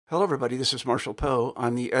Hello, everybody. This is Marshall Poe.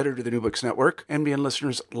 I'm the editor of the New Books Network. NBN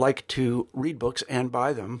listeners like to read books and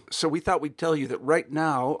buy them. So we thought we'd tell you that right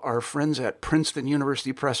now, our friends at Princeton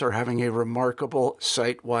University Press are having a remarkable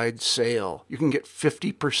site-wide sale. You can get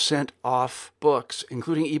 50% off books,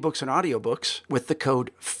 including ebooks and audiobooks, with the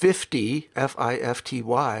code 50,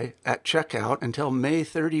 F-I-F-T-Y, at checkout until May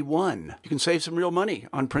 31. You can save some real money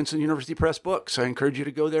on Princeton University Press books. I encourage you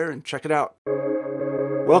to go there and check it out.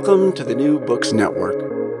 Welcome to the New Books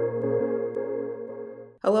Network.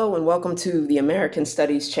 Hello and welcome to the American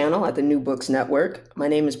Studies channel at the New Books Network. My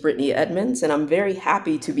name is Brittany Edmonds, and I'm very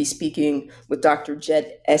happy to be speaking with Dr.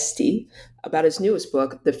 Jed Esty about his newest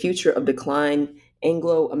book, The Future of Decline,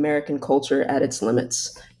 Anglo-American Culture at Its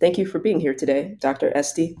Limits. Thank you for being here today, Dr.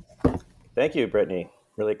 Esty. Thank you, Brittany.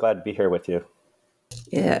 Really glad to be here with you.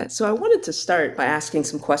 Yeah, so I wanted to start by asking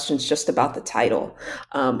some questions just about the title.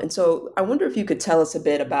 And so I wonder if you could tell us a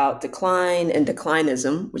bit about decline and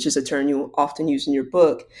declinism, which is a term you often use in your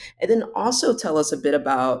book, and then also tell us a bit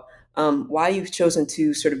about why you've chosen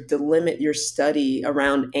to sort of delimit your study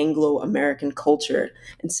around Anglo-American culture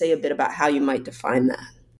and say a bit about how you might define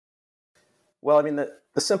that. Well, I mean,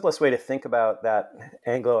 the simplest way to think about that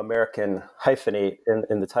Anglo-American hyphenate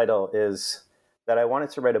in the title is that I wanted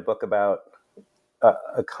to write a book about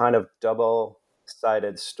a kind of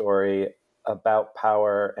double-sided story about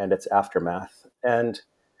power and its aftermath. And,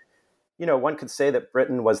 you know, one could say that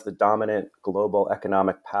Britain was the dominant global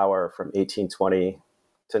economic power from 1820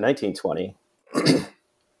 to 1920,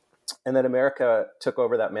 and then America took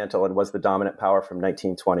over that mantle and was the dominant power from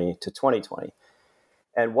 1920 to 2020.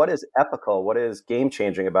 And what is epical, what is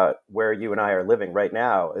game-changing about where you and I are living right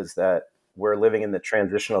now is that we're living in the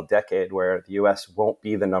transitional decade where the U.S. won't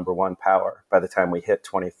be the number one power by the time we hit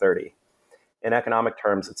 2030. In economic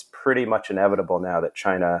terms, it's pretty much inevitable now that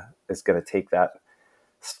China is going to take that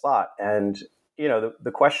slot. And, you know, the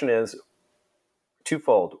question is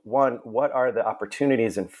twofold. One, what are the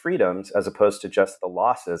opportunities and freedoms as opposed to just the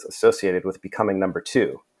losses associated with becoming number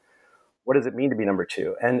two? What does it mean to be number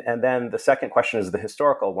two? And then the second question is the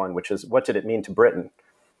historical one, which is what did it mean to Britain?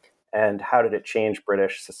 And how did it change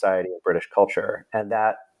British society and British culture? And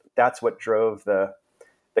that's what drove the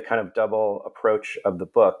kind of double approach of the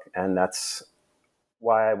book. And that's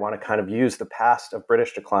why I want to kind of use the past of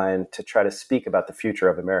British decline to try to speak about the future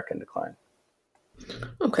of American decline.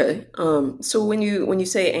 Okay. So when you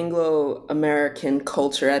say Anglo-American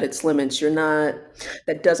culture at its limits,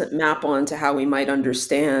 that doesn't map onto how we might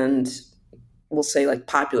understand, we'll say, like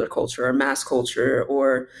popular culture or mass culture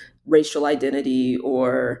or racial identity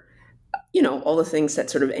or, you know, all the things that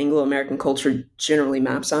sort of Anglo-American culture generally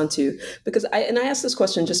maps onto. Because I asked this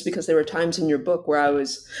question just because there were times in your book where I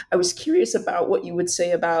was curious about what you would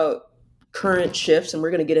say about current shifts, and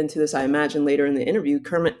we're going to get into this, I imagine, later in the interview,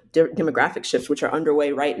 current demographic shifts, which are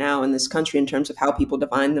underway right now in this country in terms of how people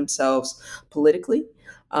define themselves politically,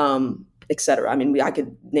 et cetera. I mean, I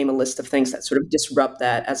could name a list of things that sort of disrupt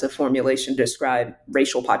that as a formulation to describe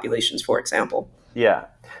racial populations, for example. Yeah,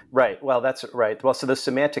 right. Well, that's right. Well, so the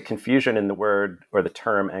semantic confusion in the word or the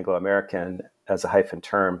term Anglo-American as a hyphen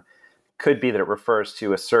term could be that it refers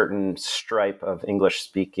to a certain stripe of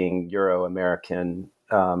English-speaking Euro-American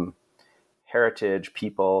heritage,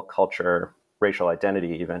 people, culture, racial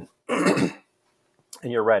identity even. And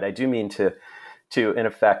you're right. I do mean to in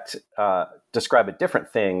effect, describe a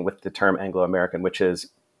different thing with the term Anglo-American, which is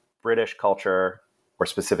British culture, or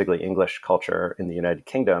specifically English culture in the United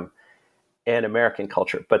Kingdom, and American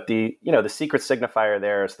culture. But the secret signifier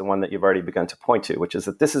there is the one that you've already begun to point to, which is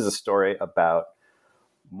that this is a story about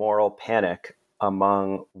moral panic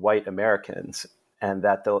among white Americans, and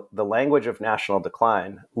that the language of national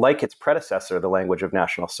decline, like its predecessor, the language of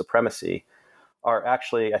national supremacy, are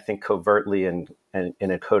actually, I think, covertly and in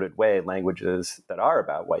a coded way, languages that are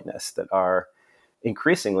about whiteness, that are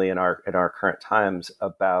increasingly in our current times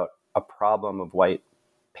about a problem of white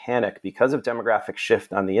panic because of demographic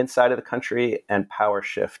shift on the inside of the country and power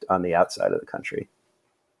shift on the outside of the country.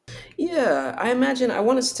 Yeah, I imagine I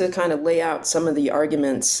want us to kind of lay out some of the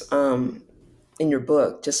arguments in your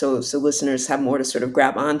book, just so listeners have more to sort of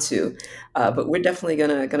grab onto. But we're definitely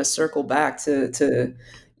gonna circle back to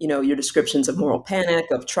your descriptions of moral panic,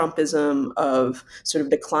 of Trumpism, of sort of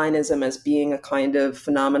declinism as being a kind of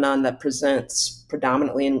phenomenon that presents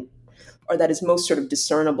predominantly or that is most sort of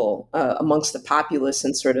discernible amongst the populace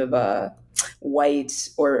and sort of white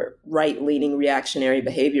or right-leaning reactionary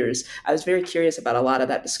behaviors. I was very curious about a lot of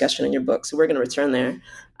that discussion in your book, so we're going to return there.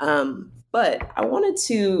 But I wanted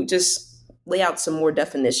to just lay out some more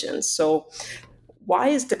definitions. So why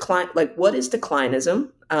is decline, like, what is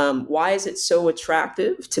declinism? Why is it so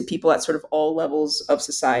attractive to people at sort of all levels of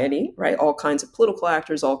society, right? All kinds of political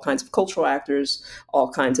actors, all kinds of cultural actors, all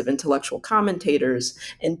kinds of intellectual commentators.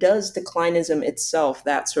 And does declinism itself,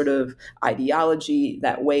 that sort of ideology,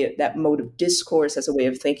 that way, that mode of discourse as a way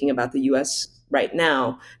of thinking about the US right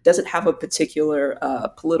now, does it have a particular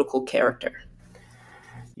political character?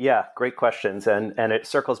 Yeah, great questions. And it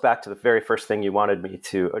circles back to the very first thing you wanted me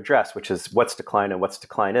to address, which is what's decline and what's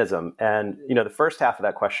declinism. And, the first half of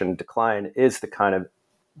that question, decline, is the kind of,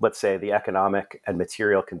 let's say, the economic and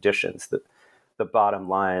material conditions, the bottom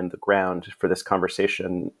line, the ground for this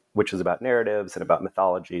conversation, which is about narratives and about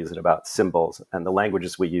mythologies and about symbols and the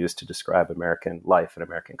languages we use to describe American life and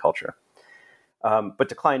American culture. But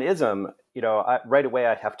declinism, right away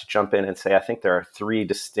I have to jump in and say, I think there are three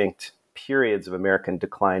distinct periods of American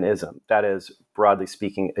declinism. That is, broadly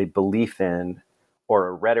speaking, a belief in or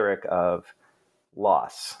a rhetoric of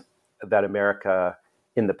loss, that America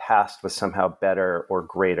in the past was somehow better or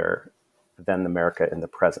greater than America in the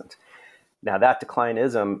present. Now, that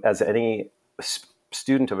declinism, as any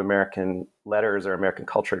student of American letters or American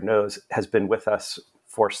culture knows, has been with us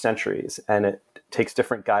for centuries, and it takes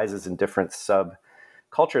different guises in different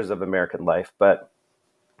subcultures of American life. But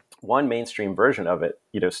one mainstream version of it,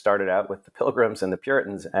 started out with the Pilgrims and the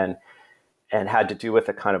Puritans and had to do with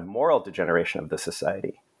a kind of moral degeneration of the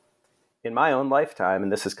society. In my own lifetime,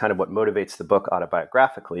 and this is kind of what motivates the book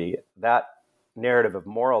autobiographically, that narrative of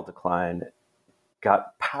moral decline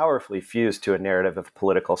got powerfully fused to a narrative of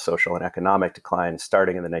political, social, and economic decline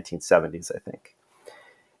starting in the 1970s, I think.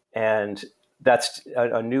 And that's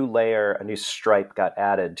a new layer, a new stripe got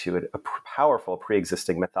added to a powerful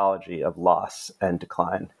pre-existing mythology of loss and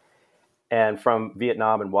decline. And from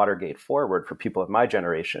Vietnam and Watergate forward, for people of my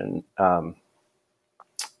generation, the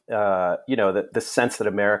sense that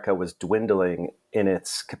America was dwindling in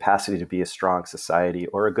its capacity to be a strong society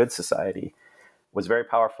or a good society was very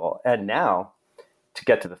powerful. And now, to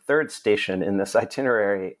get to the third station in this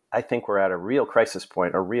itinerary, I think we're at a real crisis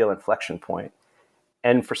point, a real inflection point.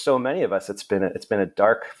 And for so many of us, it's been a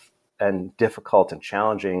dark and difficult and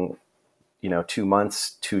challenging, 2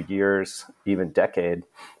 months, 2 years, even decade.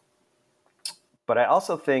 But I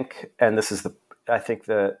also think, and this is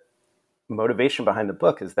the motivation behind the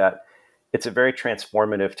book, is that it's a very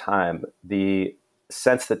transformative time. The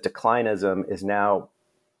sense that declinism is now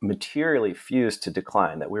materially fused to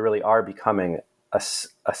decline, that we really are becoming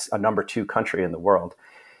a number 2 country in the world,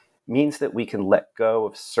 means that we can let go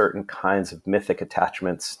of certain kinds of mythic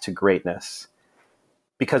attachments to greatness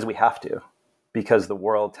because we have to, because the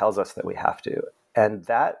world tells us that we have to. And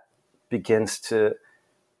that begins to,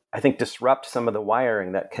 I think, disrupt some of the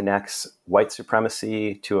wiring that connects white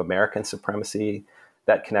supremacy to American supremacy,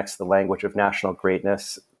 that connects the language of national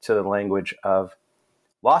greatness to the language of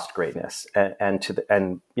lost greatness, and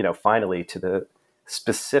finally to the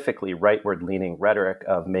specifically rightward leaning rhetoric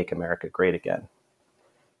of "Make America Great Again."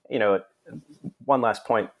 One last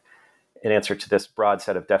point in answer to this broad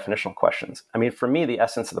set of definitional questions. I mean, for me, the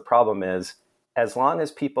essence of the problem is, as long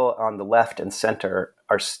as people on the left and center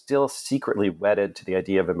are still secretly wedded to the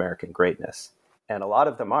idea of American greatness, and a lot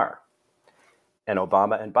of them are, and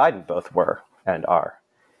Obama and Biden both were and are,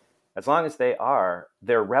 as long as they are,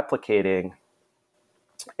 they're replicating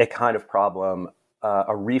a kind of problem,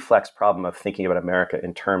 a reflex problem of thinking about America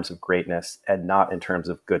in terms of greatness and not in terms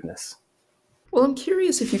of goodness. Well, I'm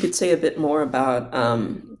curious if you could say a bit more about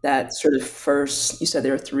that sort of first, you said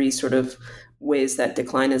there are 3 sort of ways that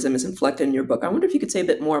declinism is inflected in your book. I wonder if you could say a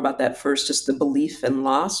bit more about that first, just the belief in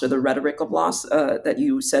loss or the rhetoric of loss that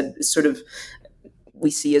you said is sort of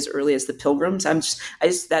we see as early as the Pilgrims.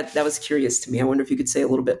 That was curious to me. I wonder if you could say a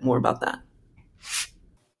little bit more about that.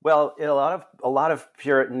 Well, a lot of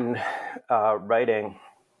Puritan writing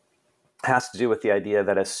has to do with the idea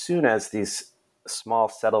that as soon as these small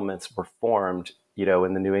settlements were formed,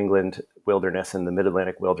 in the New England wilderness and the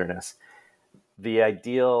Mid-Atlantic wilderness, the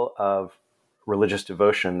ideal of religious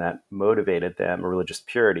devotion that motivated them, or religious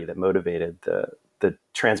purity that motivated the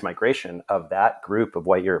transmigration of that group of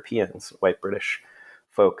white Europeans, white British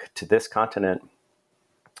folk to this continent,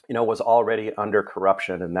 was already under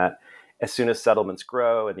corruption, and that as soon as settlements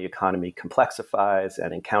grow and the economy complexifies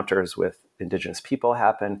and encounters with indigenous people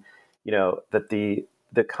happen, that the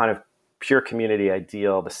kind of pure community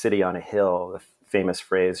ideal, the city on a hill, the famous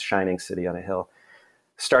phrase, shining city on a hill,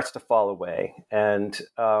 starts to fall away. And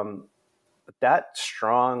that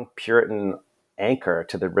strong Puritan anchor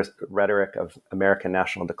to the rhetoric of American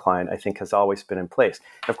national decline, I think, has always been in place.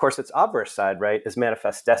 And of course, its obverse side, right, is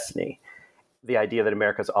manifest destiny, the idea that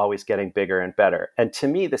America is always getting bigger and better. And to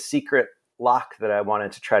me, the secret lock that I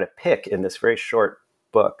wanted to try to pick in this very short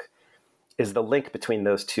book is the link between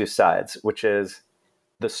those two sides, which is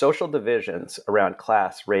the social divisions around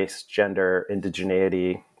class, race, gender,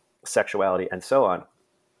 indigeneity, sexuality, and so on,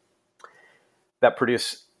 that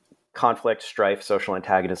produce conflict, strife, social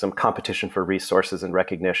antagonism, competition for resources and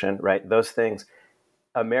recognition, right? Those things,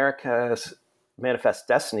 America's Manifest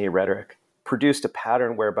Destiny rhetoric produced a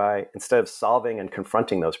pattern whereby instead of solving and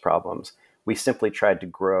confronting those problems, we simply tried to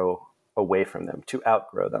grow away from them, to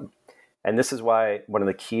outgrow them. And this is why one of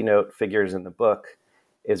the keynote figures in the book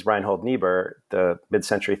is Reinhold Niebuhr, the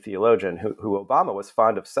mid-century theologian who Obama was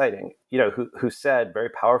fond of citing, who said very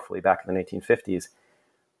powerfully back in the 1950s,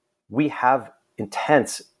 we have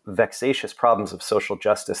intense, vexatious problems of social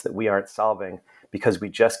justice that we aren't solving because we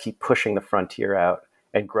just keep pushing the frontier out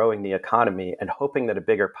and growing the economy and hoping that a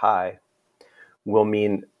bigger pie will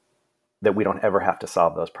mean that we don't ever have to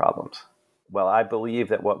solve those problems. Well, I believe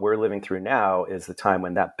that what we're living through now is the time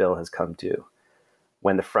when that bill has come due,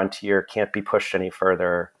 when the frontier can't be pushed any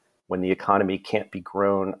further, when the economy can't be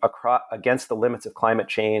grown against the limits of climate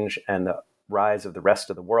change and the rise of the rest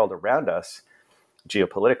of the world around us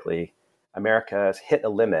geopolitically. America has hit a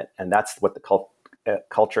limit, and that's what the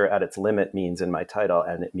culture at its limit means in my title,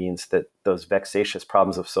 and it means that those vexatious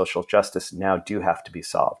problems of social justice now do have to be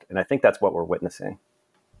solved. And I think that's what we're witnessing.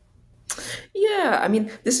 Yeah, I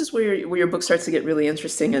mean, this is where your book starts to get really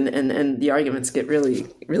interesting, and the arguments get really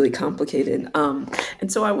really complicated.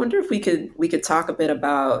 And so I wonder if we could talk a bit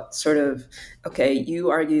about sort of, okay, you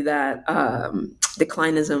argue that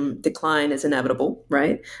decline is inevitable,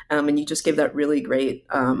 right? And you just gave that really great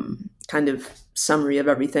kind of summary of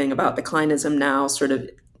everything about declinism now sort of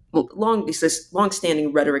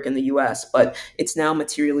long-standing rhetoric in the U.S., but it's now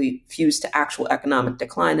materially fused to actual economic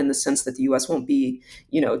decline in the sense that the U.S. won't be,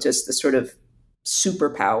 just the sort of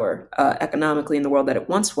superpower economically in the world that it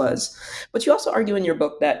once was. But you also argue in your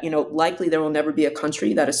book that, likely there will never be a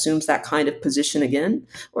country that assumes that kind of position again,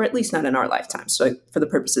 or at least not in our lifetime. So for the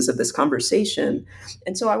purposes of this conversation.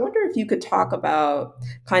 And so I wonder if you could talk about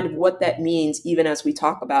kind of what that means, even as we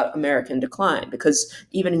talk about American decline, because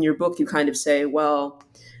even in your book, you kind of say, well,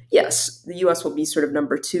 yes, the US will be sort of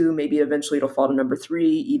number 2, maybe eventually it'll fall to number 3,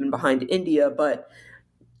 even behind India, but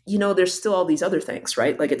there's still all these other things,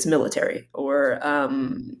 right? Like it's military or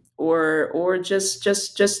just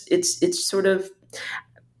it's sort of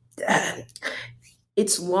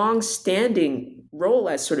its long-standing role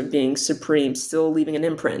as sort of being supreme, still leaving an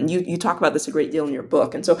imprint. And you talk about this a great deal in your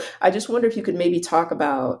book. And so I just wonder if you could maybe talk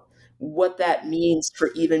about what that means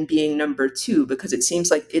for even being number 2, because it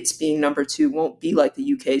seems like its being number 2 won't be like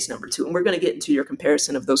the UK's number 2. And we're going to get into your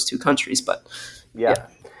comparison of those two countries, but yeah.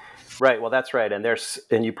 Right. Well, that's right.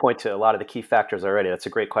 And you point to a lot of the key factors already. That's a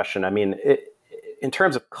great question. I mean, in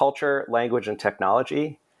terms of culture, language, and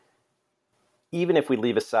technology, even if we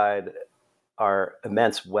leave aside our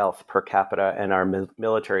immense wealth per capita and our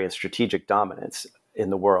military and strategic dominance in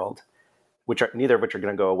the world, neither of which are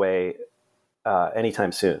going to go away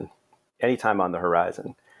anytime soon, anytime on the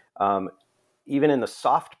horizon. Even in the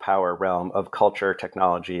soft power realm of culture,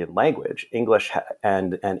 technology, and language, English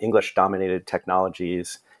and English-dominated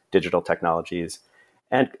technologies, digital technologies,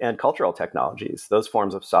 and cultural technologies, those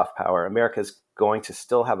forms of soft power, America is going to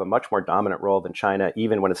still have a much more dominant role than China,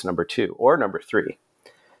 even when it's number 2 or number 3.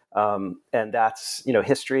 And that's,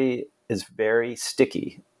 history is very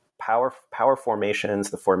sticky. Power formations,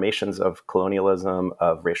 the formations of colonialism,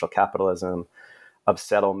 of racial capitalism, of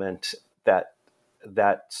settlement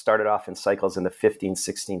that started off in cycles in the 15,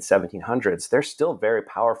 16, 1700s, they're still very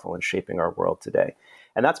powerful in shaping our world today.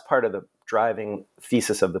 And that's part of the driving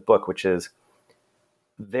thesis of the book, which is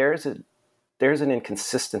there's an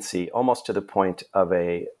inconsistency almost to the point of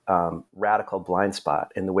a radical blind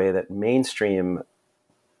spot in the way that mainstream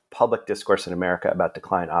public discourse in America about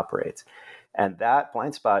decline operates. And that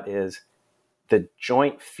blind spot is the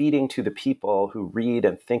joint feeding to the people who read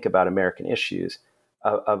and think about American issues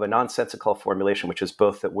of a nonsensical formulation, which is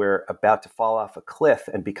both that we're about to fall off a cliff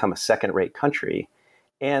and become a second-rate country,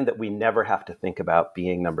 and that we never have to think about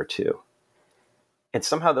being number 2. And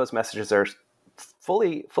somehow those messages are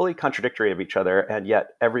fully contradictory of each other, and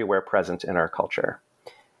yet everywhere present in our culture.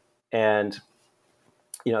 And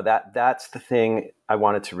that's the thing I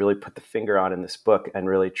wanted to really put the finger on in this book and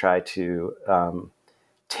really try to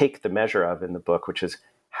take the measure of in the book, which is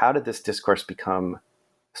how did this discourse become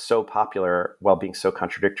so popular while being so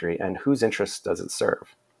contradictory, and whose interests does it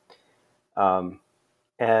serve?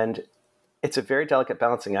 And it's a very delicate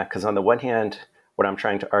balancing act, because on the one hand, what I'm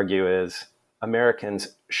trying to argue is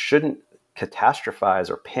Americans shouldn't catastrophize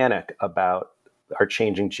or panic about our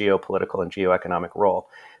changing geopolitical and geoeconomic role,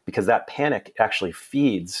 because that panic actually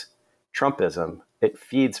feeds Trumpism, it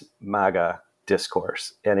feeds MAGA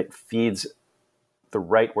discourse, and it feeds the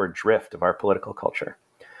rightward drift of our political culture.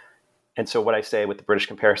 And so what I say with the British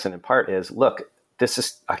comparison in part is, look, this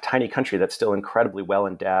is a tiny country that's still incredibly well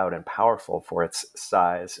endowed and powerful for its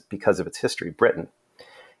size because of its history, Britain.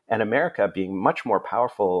 And America, being much more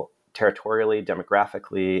powerful territorially,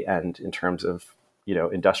 demographically, and in terms of,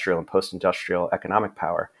 industrial and post-industrial economic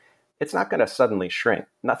power, it's not going to suddenly shrink.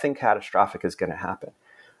 Nothing catastrophic is going to happen.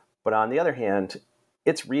 But on the other hand,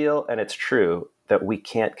 it's real and it's true that we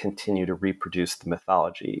can't continue to reproduce the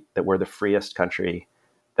mythology that we're the freest country,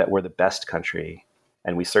 that we're the best country,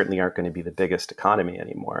 and we certainly aren't going to be the biggest economy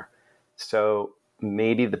anymore. So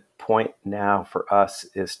maybe the point now for us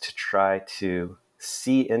is to try to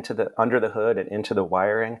see under the hood and into the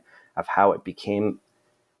wiring of how it became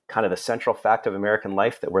kind of the central fact of American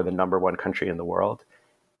life that we're the number one country in the world,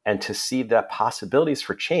 and to see the possibilities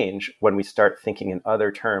for change when we start thinking in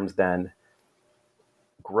other terms than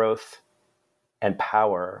growth and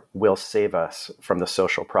power will save us from the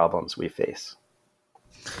social problems we face.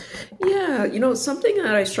 Yeah, something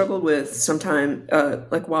that I struggled with sometime,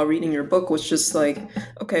 like while reading your book, was just like,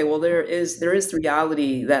 okay, well, there is the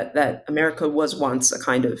reality that America was once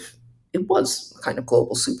it was a kind of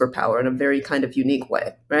global superpower in a very kind of unique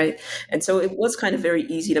way, right? And so it was kind of very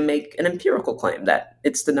easy to make an empirical claim that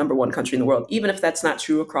it's the number one country in the world, even if that's not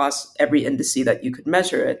true across every indice that you could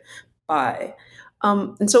measure it by.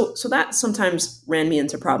 And so that sometimes ran me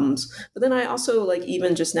into problems. But then I also, like,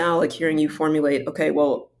 even just now, like hearing you formulate, okay,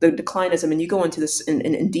 well, the declinism, and you go into this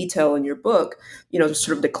in detail in your book, the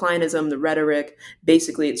sort of declinism, the rhetoric,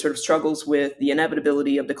 basically it sort of struggles with the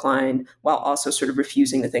inevitability of decline while also sort of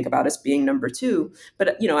refusing to think about us being number two.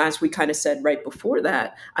 But, as we kind of said right before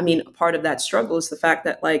that, I mean, part of that struggle is the fact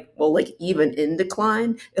that, even in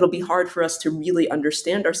decline, it'll be hard for us to really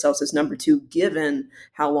understand ourselves as number two, given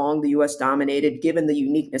how long the U.S. dominated, given the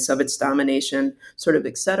uniqueness of its domination, sort of,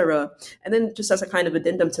 et cetera. And then just as a kind of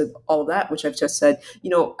addendum to all of that, which I've just said,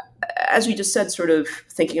 as we just said, sort of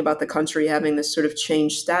thinking about the country having this sort of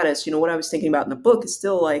changed status, what I was thinking about in the book is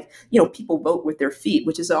still people vote with their feet,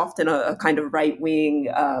 which is often a kind of right-wing,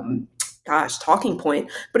 talking point,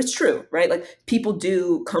 but it's true, right? Like, people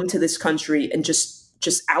do come to this country and just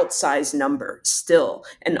outsized number still.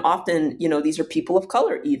 And often, these are people of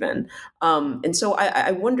color even. And so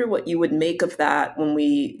I wonder what you would make of that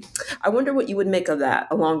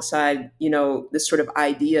alongside, this sort of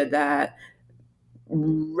idea that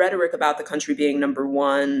rhetoric about the country being number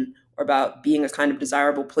one, or about being a kind of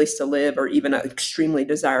desirable place to live, or even an extremely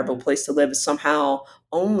desirable place to live, is somehow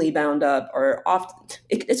only bound up, or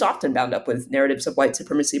it's often bound up with narratives of white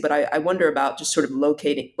supremacy. But I wonder about just sort of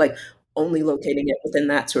only locating it within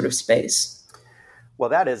that sort of space. Well,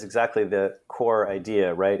 that is exactly the core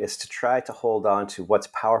idea, right? Is to try to hold on to what's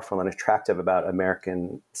powerful and attractive about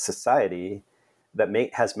American society that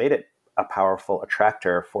has made it a powerful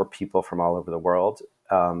attractor for people from all over the world,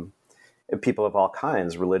 and people of all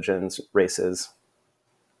kinds, religions, races,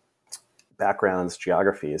 backgrounds,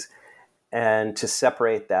 geographies, and to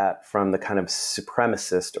separate that from the kind of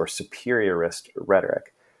supremacist or superiorist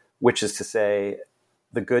rhetoric, which is to say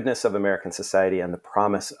the goodness of American society and the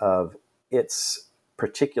promise of its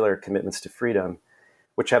particular commitments to freedom,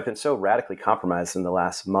 which have been so radically compromised in the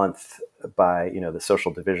last month by, the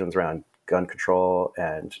social divisions around gun control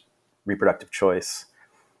and reproductive choice.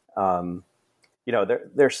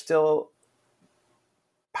 They're still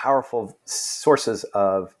powerful sources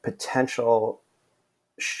of potential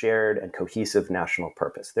shared and cohesive national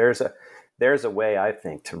purpose. There's a way, I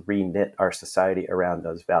think, to reknit our society around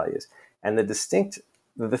those values. And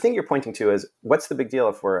the thing you're pointing to is, what's the big deal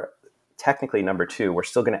if we're technically number two? We're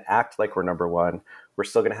still going to act like we're number one. We're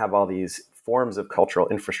still going to have all these forms of cultural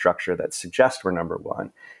infrastructure that suggest we're number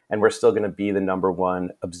one. And we're still going to be the number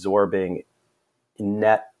one absorbing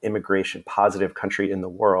net immigration positive country in the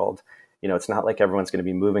world. It's not like everyone's going to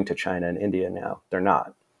be moving to China and India now. They're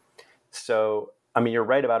not. So, I mean, you're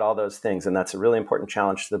right about all those things, and that's a really important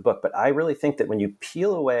challenge to the book. But I really think that when you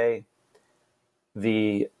peel away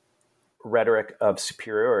the rhetoric of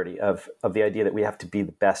superiority, of the idea that we have to be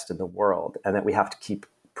the best in the world and that we have to keep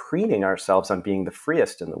preening ourselves on being the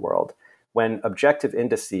freest in the world, when objective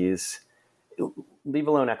indices, leave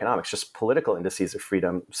alone economics, just political indices of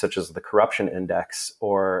freedom, such as the corruption index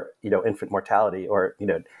or, infant mortality, or,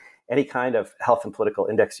 any kind of health and political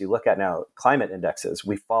index you look at now, climate indexes,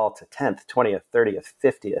 we fall to 10th, 20th, 30th,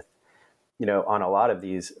 50th, on a lot of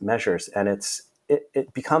these measures. And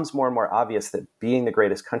it becomes more and more obvious that being the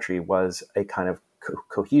greatest country was a kind of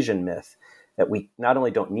cohesion myth that we not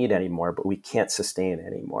only don't need anymore, but we can't sustain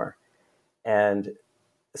anymore. And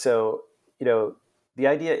so, the the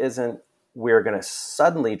idea isn't we're going to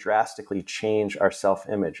suddenly drastically change our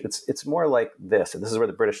self-image. It's more like this, and this is where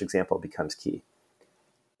the British example becomes key.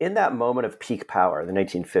 In that moment of peak power, the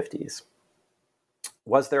 1950s,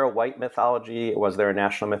 was there a white mythology? Was there a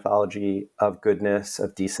national mythology of goodness,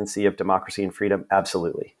 of decency, of democracy and freedom?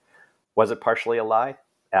 Absolutely. Was it partially a lie?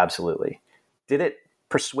 Absolutely. Did it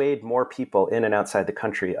persuade more people in and outside the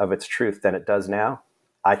country of its truth than it does now?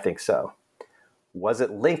 I think so. Was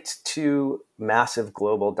it linked to massive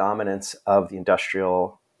global dominance of the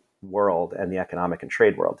industrial world and the economic and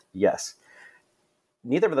trade world? Yes.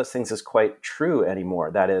 Neither of those things is quite true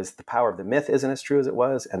anymore. That is, the power of the myth isn't as true as it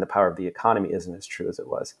was, and the power of the economy isn't as true as it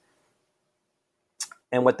was.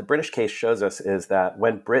 And what the British case shows us is that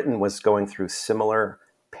when Britain was going through similar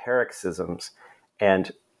paroxysms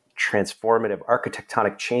and transformative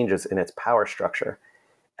architectonic changes in its power structure,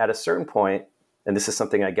 at a certain point, and this is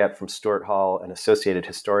something I get from Stuart Hall and associated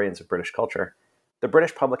historians of British culture, the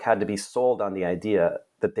British public had to be sold on the idea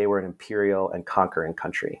that they were an imperial and conquering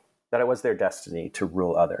country, that it was their destiny to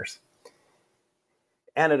rule others.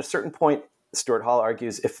 And at a certain point, Stuart Hall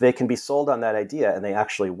argues, if they can be sold on that idea, and they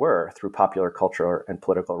actually were through popular culture and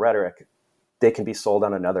political rhetoric, they can be sold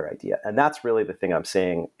on another idea. And that's really the thing I'm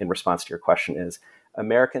saying in response to your question is,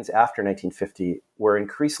 Americans after 1950 were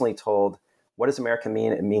increasingly told, what does America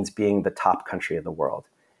mean? It means being the top country of the world.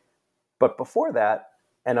 But before that,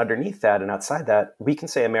 and underneath that and outside that, we can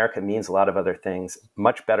say America means a lot of other things,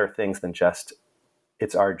 much better things than just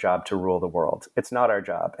it's our job to rule the world. It's not our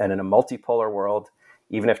job. And in a multipolar world,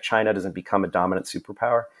 even if China doesn't become a dominant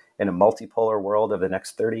superpower, in a multipolar world of the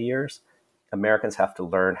next 30 years, Americans have to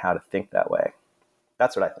learn how to think that way.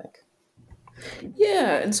 That's what I think.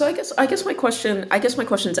 Yeah, and so I guess my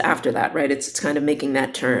question's after that, right? It's kind of making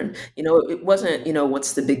that turn. It wasn't,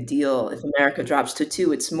 what's the big deal if America drops to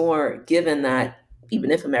two? It's more given that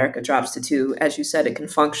even if America drops to two, as you said, it can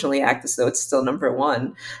functionally act as though it's still number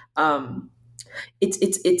one. Um,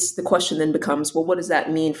 it's the question then becomes, well, what does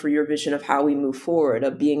that mean for your vision of how we move forward,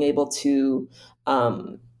 of being able to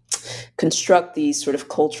um, construct these sort of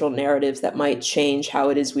cultural narratives that might change how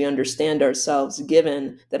it is we understand ourselves,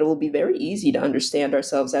 given that it will be very easy to understand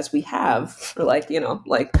ourselves as we have for like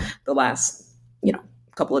the last,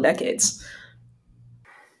 couple of decades.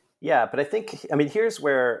 Yeah, but I mean, here's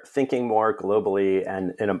where thinking more globally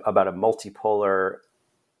and about a multipolar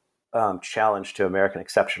challenge to American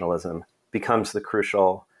exceptionalism becomes the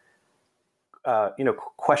crucial,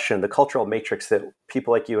 question, the cultural matrix that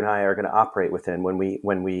people like you and I are going to operate within when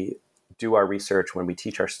we do our research, when we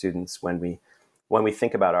teach our students, when we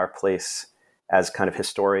think about our place as kind of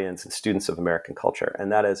historians and students of American culture.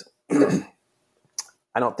 And that is,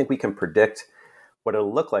 I don't think we can predict what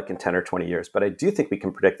it'll look like in 10 or 20 years, but I do think we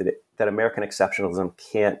can predict that American exceptionalism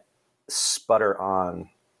can't sputter on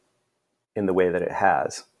in the way that it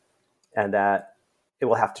has, and that it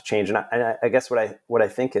will have to change. And I guess what I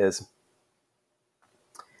think is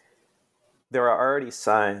there are already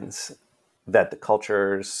signs that the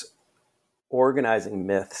culture's organizing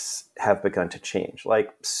myths have begun to change,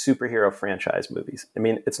 like superhero franchise movies. I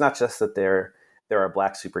mean, it's not just that there are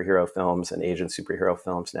Black superhero films and Asian superhero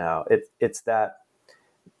films now. It's that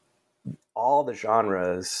all the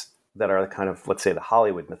genres that are kind of, let's say, the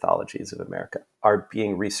Hollywood mythologies of America are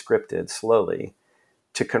being rescripted slowly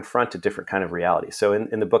to confront a different kind of reality. So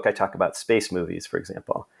in the book, I talk about space movies, for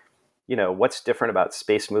example. What's different about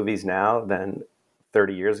space movies now than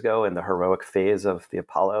 30 years ago in the heroic phase of the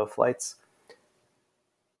Apollo flights?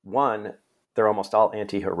 One, they're almost all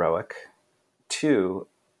anti-heroic. Two,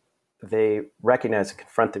 they recognize and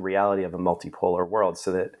confront the reality of a multipolar world,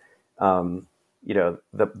 so that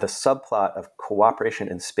the subplot of cooperation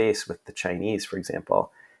in space with the Chinese, for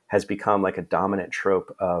example, has become like a dominant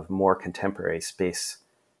trope of more contemporary space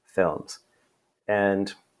films.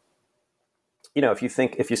 And if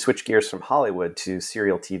you switch gears from Hollywood to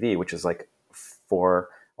serial TV, which is like, for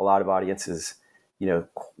a lot of audiences,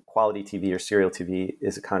 quality TV or serial TV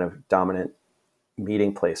is a kind of dominant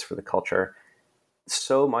meeting place for the culture.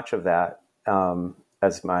 So much of that,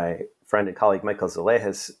 as my friend and colleague Michael Zaleh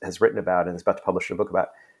has written about and is about to publish a book about,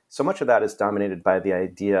 so much of that is dominated by the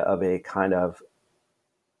idea of a kind of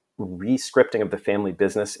re-scripting of the family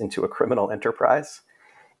business into a criminal enterprise.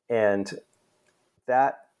 And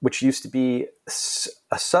that, which used to be a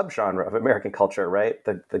subgenre of American culture, right?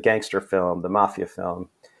 The gangster film, the mafia film,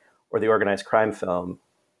 or the organized crime film.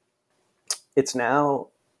 It's now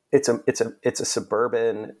it's a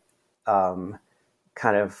suburban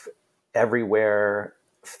kind of everywhere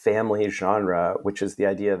family genre, which is the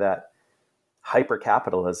idea that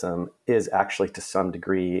hypercapitalism is actually to some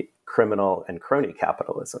degree criminal and crony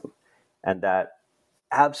capitalism, and that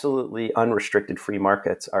absolutely unrestricted free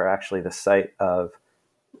markets are actually the site of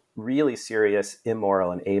really serious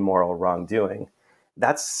immoral and amoral wrongdoing,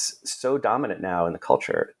 that's so dominant now in the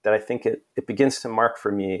culture that I think it begins to mark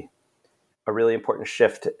for me a really important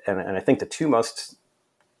shift. And I think the two most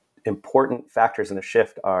important factors in the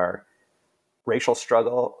shift are racial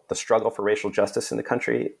struggle, the struggle for racial justice in the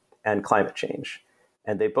country, and climate change.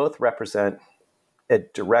 And they both represent a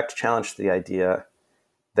direct challenge to the idea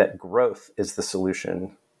that growth is the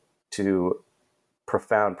solution to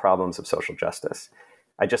profound problems of social justice.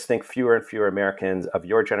 I just think fewer and fewer Americans of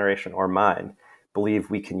your generation or mine believe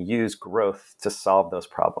we can use growth to solve those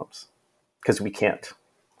problems, because we can't.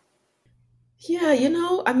 Yeah,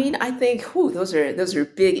 I mean, I think those are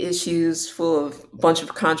big issues full of a bunch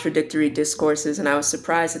of contradictory discourses, and I was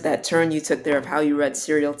surprised at that turn you took there of how you read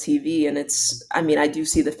serial TV. And I mean, I do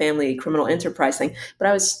see the family criminal enterprise thing, but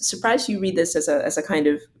I was surprised you read this as a kind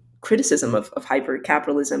of criticism of hyper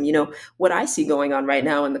capitalism. What I see going on right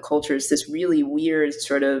now in the culture is this really weird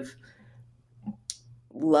sort of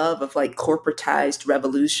love of like corporatized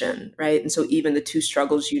revolution, right? And so even the two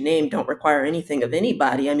struggles you named don't require anything of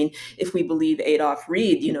anybody. I mean, if we believe Adolf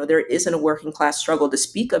Reed, there isn't a working class struggle to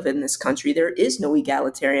speak of in this country. There is no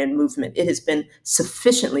egalitarian movement. It has been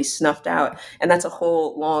sufficiently snuffed out. And that's a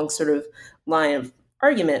whole long sort of line of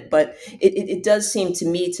argument. But it does seem to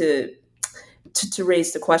me to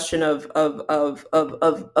raise the question of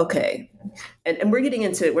okay, and we're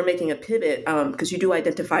making a pivot because you do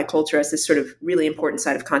identify culture as this sort of really important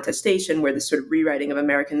side of contestation where this sort of rewriting of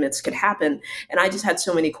American myths could happen. And I just had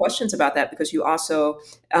so many questions about that because you also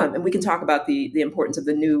and we can talk about the importance of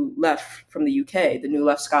the New Left from the UK, the New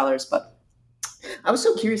Left scholars, but I was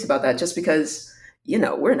so curious about that just because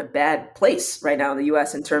we're in a bad place right now in the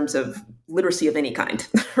US in terms of literacy of any kind,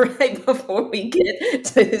 right? Before we get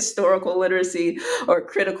to historical literacy or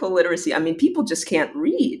critical literacy. I mean, people just can't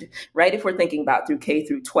read, right? If we're thinking about through K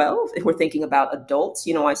through 12, if we're thinking about adults,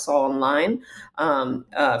 I saw online from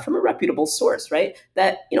a reputable source, right?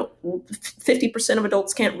 That, 50% of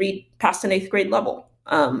adults can't read past an eighth grade level.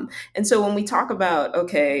 And so when we talk about,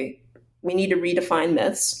 okay, we need to redefine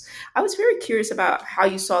myths, I was very curious about how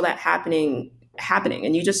you saw that happening.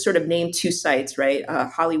 And you just sort of named two sites, right?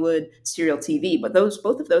 Hollywood, serial TV, but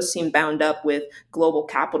both of those seem bound up with global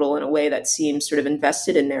capital in a way that seems sort of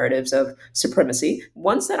invested in narratives of supremacy,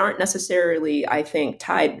 ones that aren't necessarily, I think,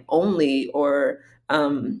 tied only or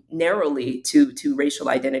narrowly to racial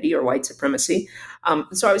identity or white supremacy.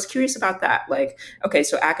 So I was curious about that. Like, okay,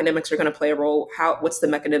 so academics are going to play a role. What's the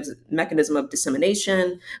mechanism of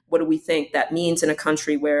dissemination? What do we think that means in a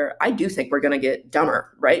country where I do think we're going to get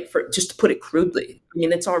dumber, right? For just to put it crudely. I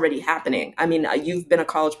mean, it's already happening. I mean, you've been a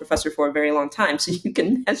college professor for a very long time, so you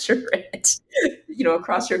can measure it,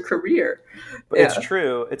 across your career. But yeah.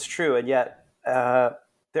 It's true. And yet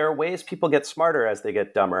there are ways people get smarter as they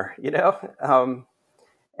get dumber,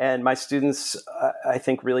 and my students, I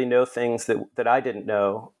think, really know things that I didn't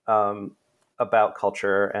know about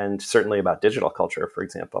culture, and certainly about digital culture, for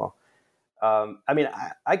example. I mean,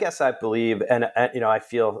 I guess I believe, and I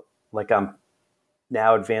feel like I'm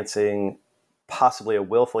now advancing possibly a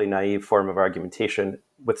willfully naive form of argumentation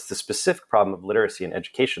with the specific problem of literacy and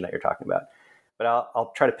education that you're talking about. But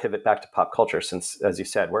I'll try to pivot back to pop culture, since, as you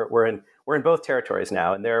said, we're in both territories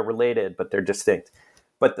now, and they're related, but they're distinct.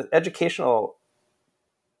 But the educational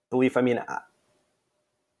belief, I mean,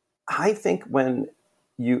 I think when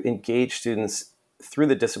you engage students through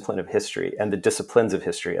the discipline of history and the disciplines of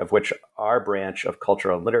history, of which our branch of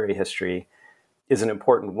cultural and literary history is an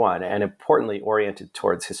important one, and importantly oriented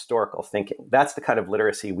towards historical thinking, that's the kind of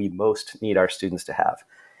literacy we most need our students to have,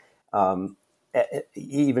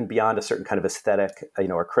 even beyond a certain kind of aesthetic,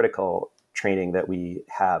 or critical training that we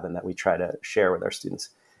have and that we try to share with our students.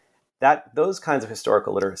 Those kinds of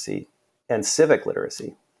historical literacy and civic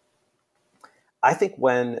literacy, I think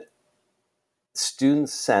when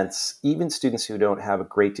students sense, even students who don't have a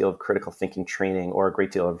great deal of critical thinking training or a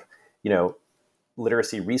great deal of,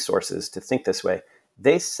 literacy resources to think this way,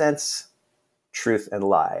 they sense truth and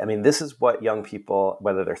lie. I mean, this is what young people,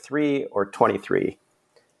 whether they're 3 or 23,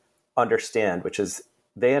 understand, which is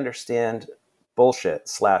they understand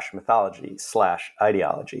bullshit / mythology /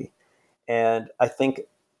 ideology. And I think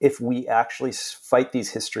if we actually fight these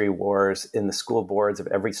history wars in the school boards of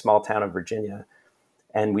every small town of Virginia,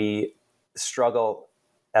 and we struggle,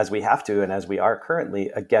 as we have to and as we are currently,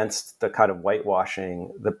 against the kind of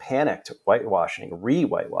whitewashing, the panicked whitewashing,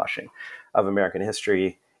 re-whitewashing of American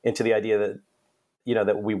history into the idea that,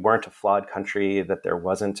 that we weren't a flawed country, that there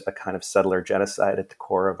wasn't a kind of settler genocide at the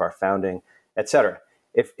core of our founding, et cetera.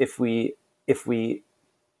 If we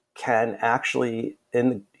can actually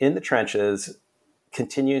in the trenches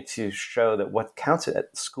continue to show that what counts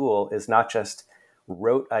at school is not just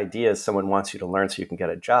rote ideas someone wants you to learn so you can get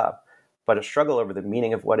a job, but a struggle over the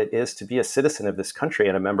meaning of what it is to be a citizen of this country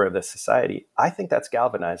and a member of this society. I think that's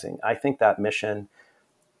galvanizing. I think that mission,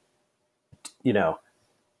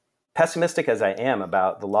 pessimistic as I am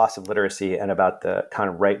about the loss of literacy and about the kind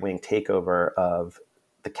of right-wing takeover of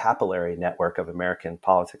the capillary network of American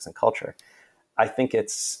politics and culture, I think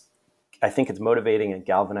it's motivating and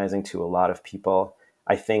galvanizing to a lot of people.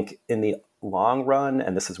 I think in the long run,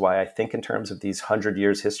 and this is why I think in terms of these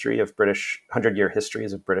 100-year histories of British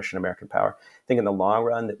and American power, I think in the long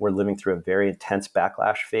run that we're living through a very intense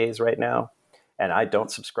backlash phase right now. And I don't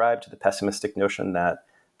subscribe to the pessimistic notion that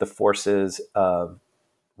the forces of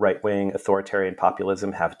right-wing authoritarian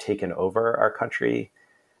populism have taken over our country.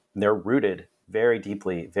 They're rooted very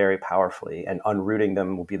deeply, very powerfully, and unrooting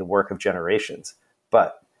them will be the work of generations.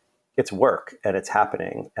 But it's work and it's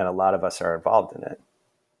happening, and a lot of us are involved in it.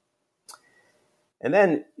 And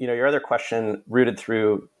then, your other question, rooted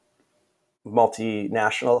through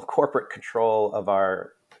multinational corporate control of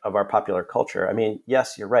our popular culture. I mean,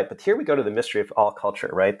 yes, you're right. But here we go to the mystery of all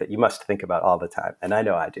culture, right? That you must think about all the time. And I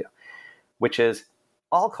know I do, which is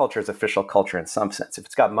all culture is official culture in some sense, if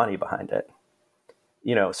it's got money behind it.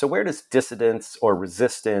 So where does dissidence or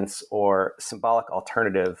resistance or symbolic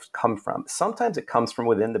alternative come from? Sometimes it comes from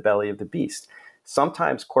within the belly of the beast.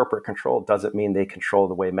 Sometimes corporate control doesn't mean they control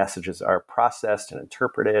the way messages are processed and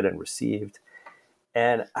interpreted and received.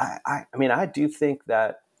 And I do think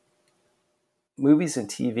that movies and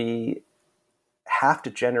TV have to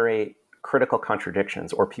generate critical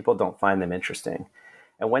contradictions or people don't find them interesting.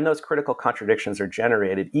 And when those critical contradictions are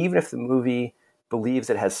generated, even if the movie believes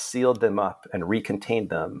it has sealed them up and recontained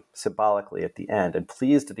them symbolically at the end and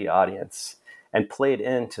pleased the audience and played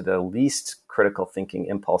into the least critical thinking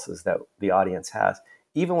impulses that the audience has,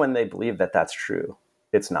 even when they believe that that's true,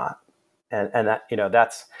 it's not. And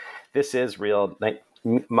that, this is real,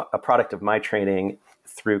 a product of my training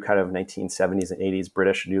through kind of 1970s and 80s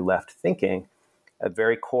British New Left thinking, a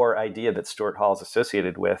very core idea that Stuart Hall is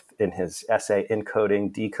associated with in his essay,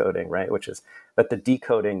 Encoding, Decoding, right? Which is that the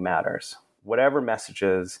decoding matters. Whatever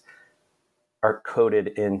messages are coded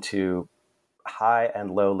into high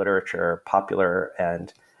and low literature, popular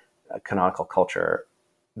and canonical culture,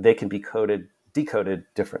 they can be decoded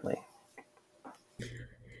differently.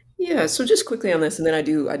 Yeah. So just quickly on this, and then I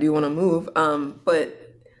do want to move. But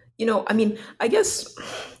I guess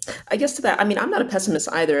to that. I mean, I'm not a pessimist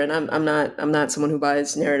either, and I'm not someone who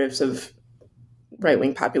buys narratives of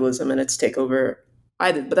right-wing populism and its takeover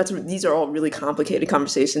either. But these are all really complicated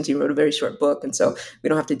conversations. You wrote a very short book, and so we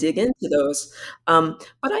don't have to dig into those. But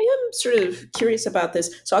I am sort of curious about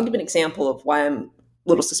this. So I'll give an example of why I'm a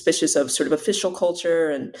little suspicious of sort of official culture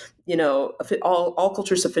and, all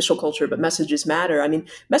culture is official culture, but messages matter. I mean,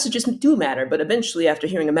 messages do matter, but eventually after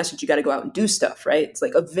hearing a message, you got to go out and do stuff, right? It's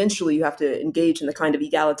like eventually you have to engage in the kind of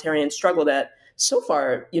egalitarian struggle that so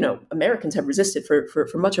far, Americans have resisted for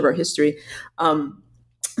much of our history.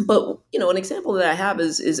 But an example that I have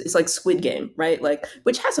is like Squid Game, right? Like,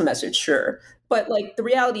 which has a message, sure, but like the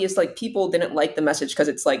reality is like people didn't like the message because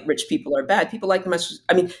it's like rich people are bad. People like the message.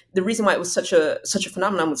 I mean, the reason why it was such a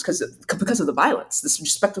phenomenon was because of the violence, this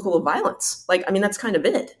spectacle of violence. Like, I mean, that's kind of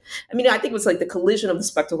it. I mean, I think it was like the collision of the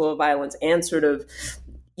spectacle of violence and sort of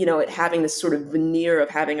it having this sort of veneer of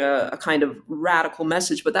having a kind of radical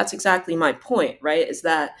message. But that's exactly my point, right? Is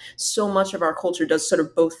that so much of our culture does sort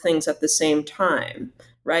of both things at the same time,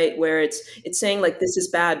 right? Where it's saying like this is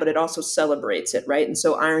bad, but it also celebrates it, right? And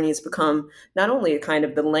so irony has become not only a kind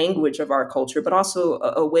of the language of our culture, but also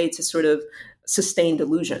a way to sort of sustain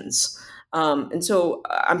delusions. And so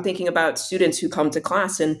I'm thinking about students who come to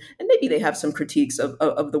class and maybe they have some critiques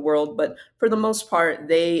of the world, but for the most part,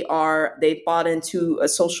 they've bought into a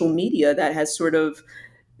social media that has sort of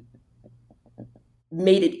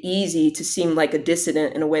made it easy to seem like a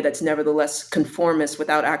dissident in a way that's nevertheless conformist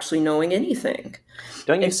without actually knowing anything.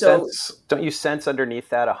 Don't you sense underneath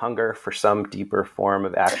that a hunger for some deeper form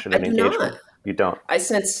of action and engagement? You don't. I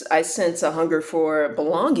sense a hunger for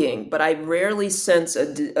belonging, but I rarely sense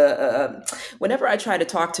whenever I try to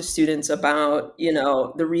talk to students about,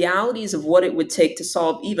 the realities of what it would take to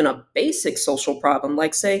solve even a basic social problem,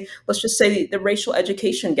 like let's just say the racial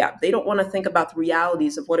education gap. They don't want to think about the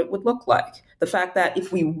realities of what it would look like. The fact that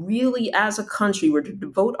if we really as a country were to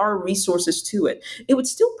devote our resources to it, it would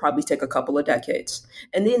still probably take a couple of decades.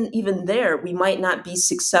 And then even there, we might not be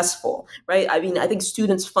successful, right? I mean, I think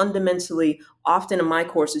students fundamentally often in my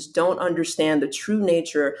courses don't understand the true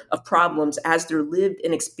nature of problems as they're lived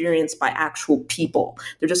and experienced by actual people.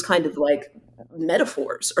 They're just kind of like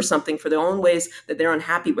metaphors or something for their own ways that they're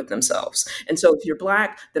unhappy with themselves. And so if you're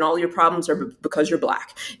Black, then all your problems are because you're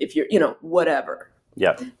Black. If you're, whatever.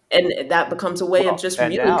 Yeah. And that becomes a way of just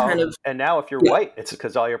really kind of. And now if you're white, it's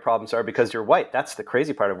because all your problems are because you're white. That's the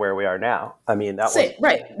crazy part of where we are now. I mean,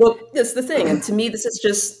 right. Well, that's the thing. And to me, this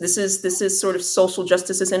is sort of social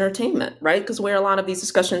justice as entertainment, right? Because where a lot of these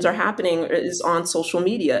discussions are happening is on social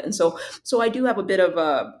media. And so I do have a bit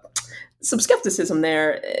of some skepticism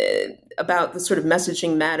there about the sort of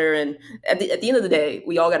messaging matter. And at the end of the day,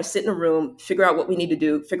 we all got to sit in a room, figure out what we need to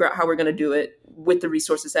do, figure out how we're going to do it with the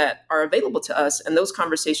resources that are available to us. And those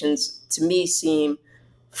conversations, to me, seem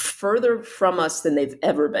further from us than they've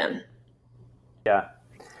ever been. Yeah.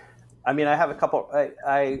 I mean, I have a couple,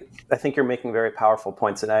 I think you're making very powerful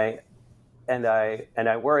points, and I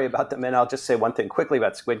worry about them. And I'll just say one thing quickly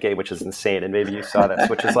about Squid Game, which is insane. And maybe you saw this,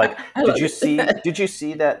 which is like, did you see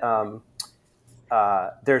that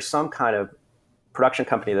there's some kind of production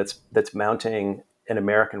company that's mounting an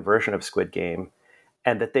American version of Squid Game,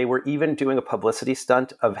 and that they were even doing a publicity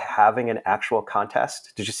stunt of having an actual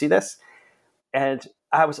contest. Did you see this? And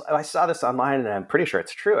I saw this online, and I'm pretty sure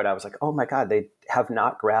it's true. And I was like, oh my God, they have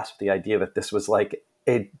not grasped the idea that this was like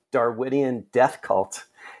a Darwinian death cult.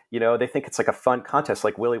 They think it's like a fun contest,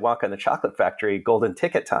 like Willy Wonka and the Chocolate Factory, golden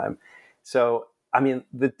ticket time. So, I mean,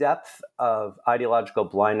 the depth of ideological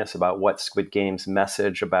blindness about what Squid Game's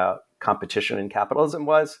message about competition and capitalism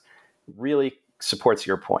was really supports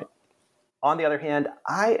your point. On the other hand,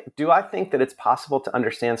 I think that it's possible to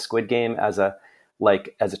understand Squid Game as a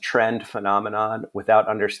trend phenomenon without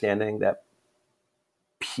understanding that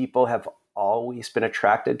people have always been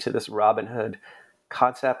attracted to this Robin Hood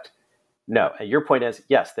concept. No. And your point is,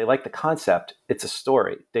 yes, they like the concept. It's a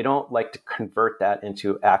story. They don't like to convert that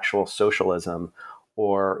into actual socialism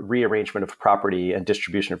or rearrangement of property and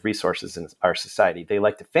distribution of resources in our society. They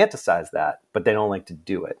like to fantasize that, but they don't like to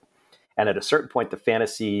do it. And at a certain point, the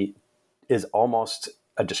fantasy is almost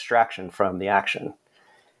a distraction from the action.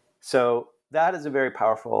 So that is a very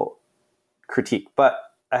powerful critique. But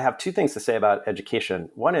I have two things to say about education.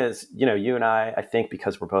 One is, you and I think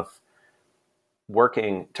because we're both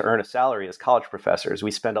working to earn a salary as college professors,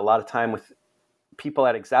 we spend a lot of time with people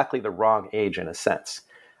at exactly the wrong age, in a sense.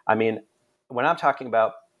 I mean, when I'm talking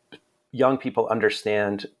about young people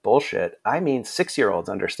understand bullshit, I mean 6-year-olds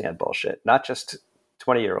understand bullshit, not just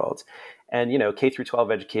 20-year-olds. And, K through 12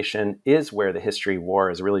 education is where the history war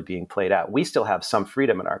is really being played out. We still have some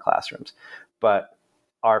freedom in our classrooms, but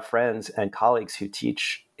our friends and colleagues who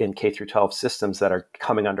teach in K through 12 systems that are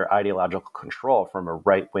coming under ideological control from a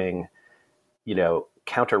right-wing,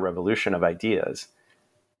 counter-revolution of ideas,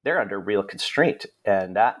 they're under real constraint.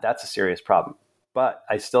 And that's a serious problem. But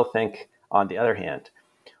I still think, on the other hand,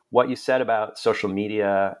 what you said about social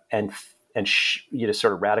media and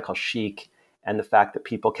sort of radical chic, and the fact that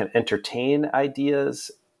people can entertain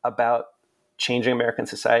ideas about changing American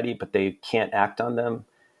society, but they can't act on them.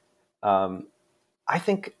 I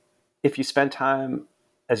think if you spend time,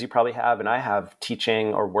 as you probably have, and I have,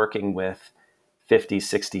 teaching or working with 50,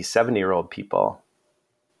 60, 70-year-old people,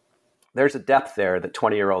 there's a depth there that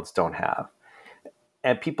 20-year-olds don't have.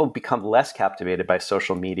 And people become less captivated by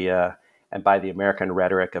social media and by the American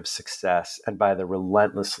rhetoric of success and by the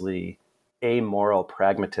relentlessly amoral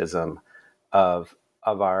pragmatism of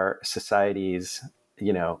our society's,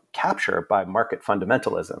 capture by market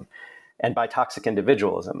fundamentalism and by toxic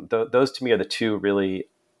individualism. Those to me are the two really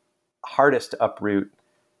hardest to uproot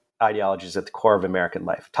ideologies at the core of American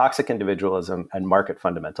life: toxic individualism and market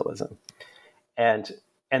fundamentalism. And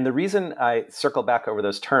the reason I circle back over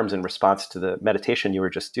those terms in response to the meditation you were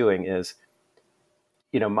just doing is,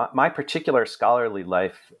 my particular scholarly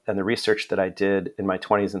life and the research that I did in my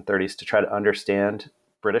 20s and 30s to try to understand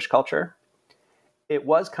British culture, it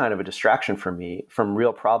was kind of a distraction for me from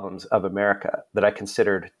real problems of America that I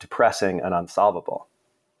considered depressing and unsolvable.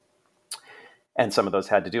 And some of those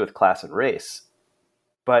had to do with class and race.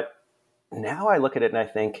 But now I look at it and I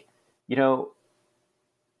think,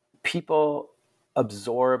 people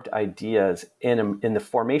absorbed ideas in the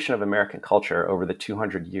formation of American culture over the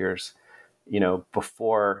 200 years,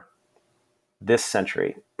 before this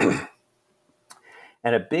century.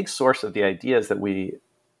 And a big source of the ideas that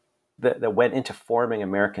went into forming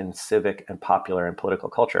American civic and popular and political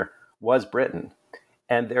culture was Britain.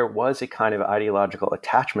 And there was a kind of ideological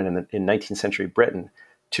attachment in 19th century Britain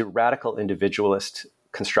to radical individualist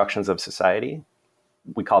constructions of society.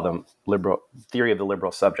 We call them liberal theory of the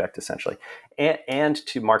liberal subject, essentially, and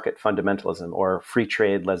to market fundamentalism or free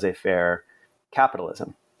trade, laissez-faire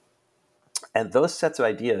capitalism. And those sets of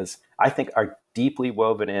ideas, I think, are deeply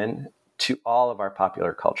woven in to all of our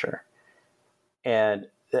popular culture. And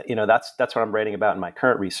that's what I'm writing about in my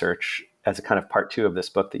current research as a kind of part 2 of this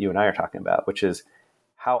book that you and I are talking about, which is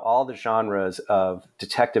how all the genres of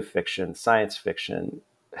detective fiction, science fiction,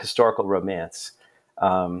 historical romance,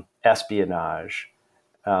 espionage,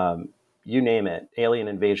 you name it, alien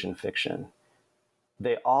invasion fiction,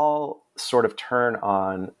 they all sort of turn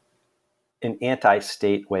on an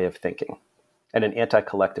anti-state way of thinking and an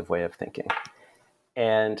anti-collective way of thinking.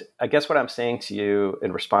 And I guess what I'm saying to you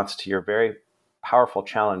in response to your very powerful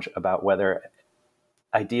challenge about whether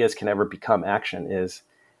ideas can ever become action is,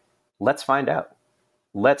 let's find out.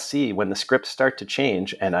 Let's see when the scripts start to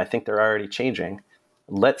change, and I think they're already changing.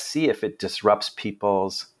 Let's see if it disrupts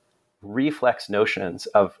people's reflex notions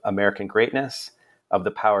of American greatness, of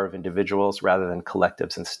the power of individuals rather than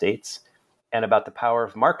collectives and states, and about the power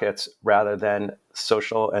of markets rather than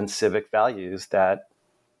social and civic values that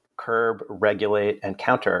curb, regulate, and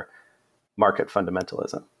counter market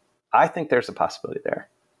fundamentalism. I think there's a possibility there.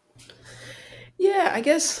 Yeah, I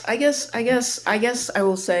guess I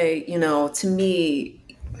will say, to me,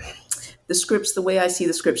 the scripts, the way I see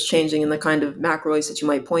the scripts changing and the kind of macroids that you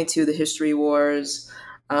might point to, the history wars,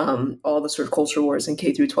 all the sort of culture wars in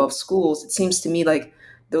K through 12 schools, it seems to me like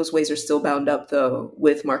those ways are still bound up, though,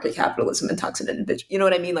 with market capitalism and toxic individual. You know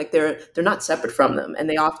what I mean? Like they're not separate from them, and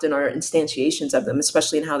they often are instantiations of them,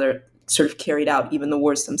 especially in how they're sort of carried out, even the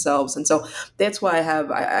wars themselves. And so that's why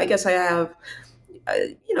I guess I have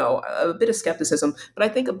a bit of skepticism. But I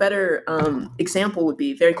think a better example would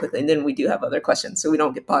be, very quickly, and then we do have other questions, so we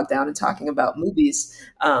don't get bogged down in talking about movies.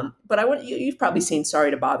 But you've probably seen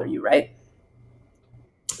Sorry to Bother You, right?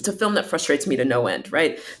 It's a film that frustrates me to no end,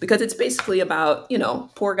 right? Because it's basically about,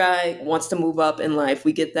 poor guy wants to move up in life.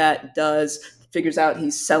 We get that, figures out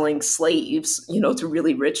he's selling slaves, to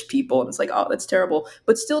really rich people. And it's like, oh, that's terrible.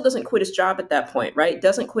 But still doesn't quit his job at that point, right?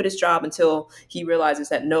 Doesn't quit his job until he realizes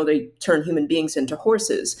that, no, they turn human beings into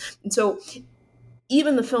horses. And so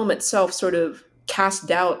even the film itself sort of cast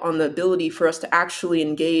doubt on the ability for us to actually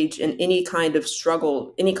engage in any kind of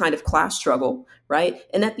struggle, any kind of class struggle, right?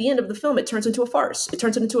 And at the end of the film, it turns into a farce. It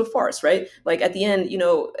turns it into a farce, right? Like at the end,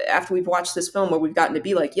 after we've watched this film where we've gotten to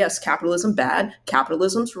be like, yes, capitalism bad,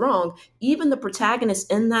 capitalism's wrong. Even the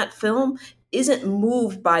protagonist in that film isn't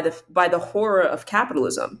moved by the horror of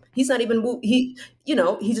capitalism. He's not even moved. He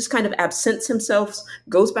just kind of absents himself,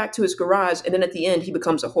 goes back to his garage, and then at the end he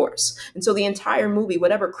becomes a horse. And so the entire movie,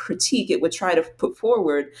 whatever critique it would try to put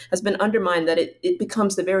forward, has been undermined, that it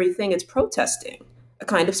becomes the very thing it's protesting. A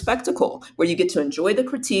kind of spectacle where you get to enjoy the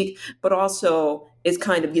critique, but also it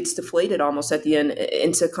kind of gets deflated almost at the end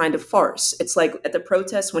into kind of farce. It's like at the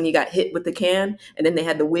protest when you got hit with the can, and then they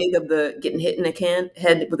had the wig of the getting hit in a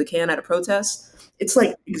head with a can at a protest. It's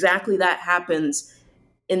like exactly that happens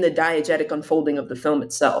in the diegetic unfolding of the film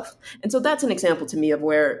itself. And so that's an example to me of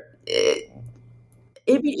where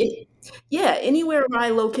anywhere where I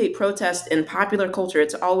locate protest in popular culture,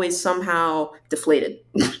 it's always somehow deflated.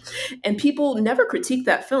 And people never critique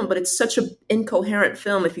that film, but it's such an incoherent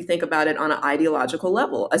film if you think about it on an ideological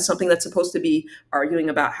level, as something that's supposed to be arguing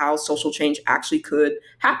about how social change actually could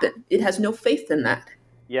happen. It has no faith in that.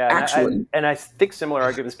 Yeah, actually. And I think similar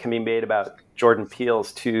arguments can be made about Jordan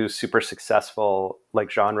Peele's 2 super successful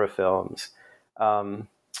genre films.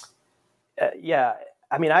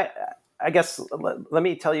 I guess let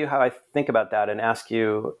me tell you how I think about that and ask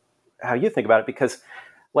you how you think about it, because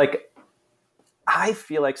I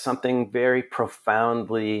feel like something very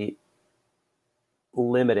profoundly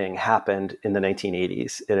limiting happened in the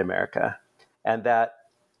 1980s in America, and that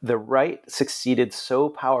the right succeeded so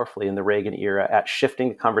powerfully in the Reagan era at shifting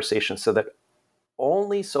the conversation so that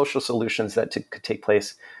only social solutions that could take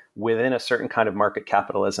place within a certain kind of market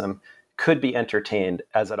capitalism could be entertained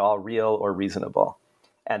as at all real or reasonable.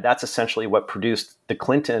 And that's essentially what produced the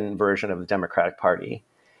Clinton version of the Democratic Party.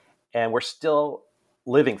 And we're still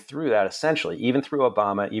living through that, essentially, even through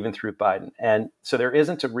Obama, even through Biden. And so there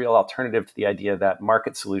isn't a real alternative to the idea that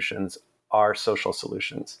market solutions are social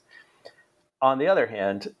solutions. On the other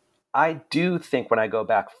hand, I do think when I go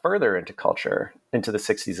back further into culture, into the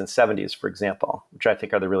 60s and 70s, for example, which I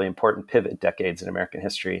think are the really important pivot decades in American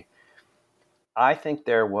history, I think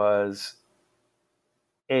there was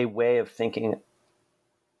a way of thinking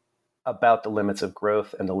about the limits of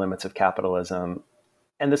growth and the limits of capitalism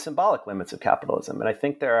and the symbolic limits of capitalism. And I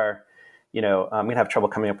think there are, I'm going to have trouble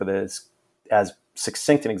coming up with as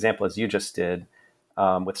succinct an example as you just did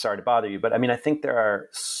with Sorry to Bother You. But I think there are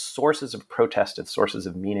sources of protest and sources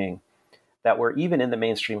of meaning that were even in the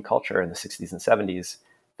mainstream culture in the 60s and 70s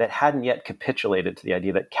that hadn't yet capitulated to the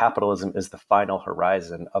idea that capitalism is the final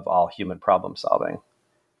horizon of all human problem solving.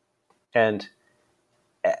 And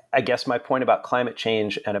I guess my point about climate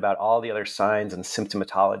change and about all the other signs and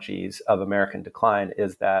symptomatologies of American decline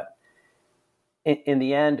is that in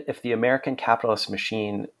the end, if the American capitalist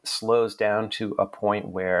machine slows down to a point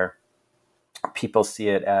where people see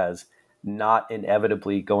it as not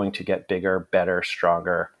inevitably going to get bigger, better,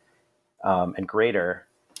 stronger, and greater,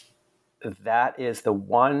 that is the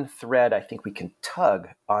one thread I think we can tug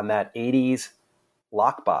on that 80s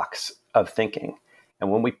lockbox of thinking.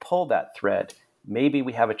 And when we pull that thread, maybe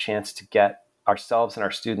we have a chance to get ourselves and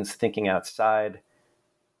our students thinking outside,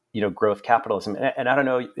 growth capitalism. And I don't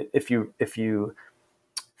know if you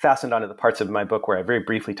fastened onto the parts of my book where I very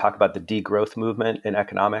briefly talk about the degrowth movement in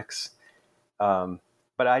economics. But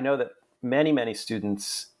I know that many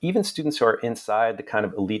students, even students who are inside the kind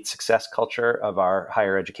of elite success culture of our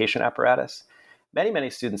higher education apparatus, many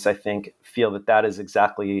students, I think, feel that is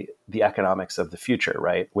exactly the economics of the future,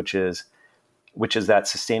 right? Which is that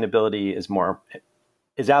sustainability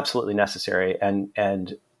is absolutely necessary,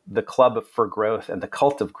 and the club for growth and the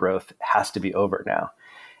cult of growth has to be over now.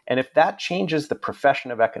 And if that changes the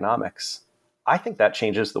profession of economics, I think that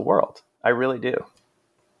changes the world. I really do.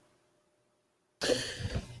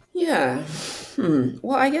 Yeah.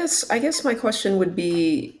 Well, I guess my question would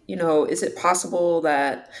be, is it possible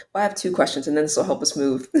that, well, I have two questions, and then this will help us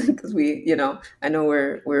move because I know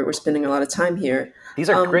we're spending a lot of time here. These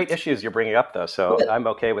are great issues you're bringing up, though, so but, I'm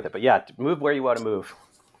okay with it. But yeah, move where you want to move.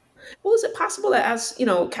 Well, is it possible that as,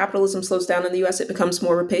 capitalism slows down in the US, it becomes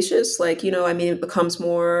more rapacious? Like, it becomes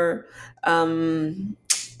more,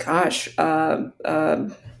 gosh,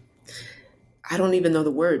 I don't even know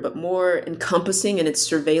the word, but more encompassing in its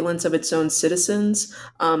surveillance of its own citizens,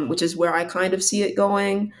 which is where I kind of see it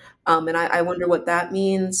going. And I wonder what that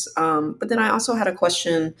means. But then I also had a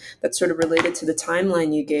question that's sort of related to the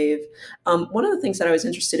timeline you gave. One of the things that I was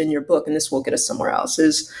interested in your book, and this will get us somewhere else,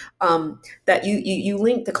 is that you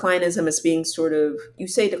link declinism as being you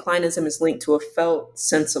say declinism is linked to a felt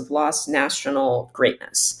sense of lost national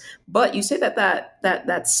greatness. But you say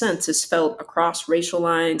that sense is felt across racial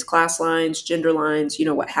lines, class lines, gender lines,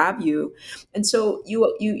 what have you. And so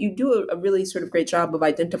you do a really sort of great job of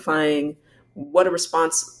identifying what a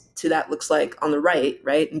response to that looks like on the right,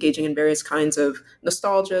 engaging in various kinds of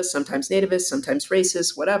nostalgia, sometimes nativist, sometimes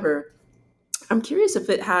racist, whatever. I'm curious if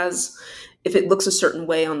it looks a certain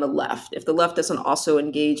way on the left, if the left doesn't also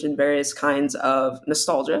engage in various kinds of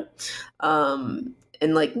nostalgia, and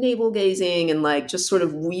like navel gazing and like just sort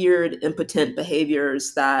of weird, impotent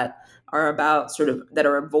behaviors that are about that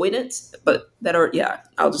are avoidant, but that are, yeah.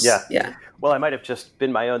 Well, I might have just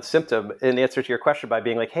been my own symptom in answer to your question by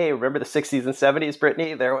being like, hey, remember the 60s and 70s,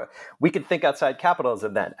 Brittany? We could think outside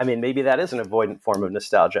capitalism then. I mean, maybe that is an avoidant form of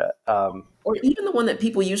nostalgia. Or even the one that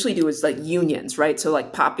people usually do is like unions, right? So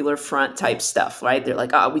like Popular Front type stuff, right? They're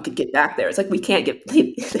like, we could get back there. It's like, we can't get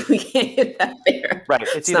back there. Right.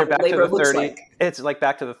 It's either back to the 30s. It's like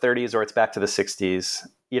back to the 30s, or it's back to the 60s,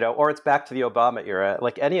 or it's back to the Obama era,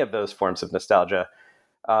 like any of those forms of nostalgia.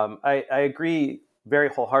 I agree very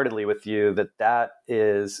wholeheartedly with you that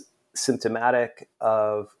is symptomatic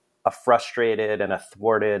of a frustrated and a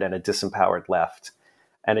thwarted and a disempowered left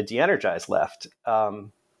and a de-energized left. I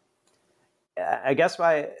guess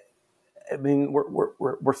we're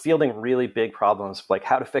fielding really big problems like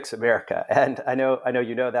how to fix America, and I know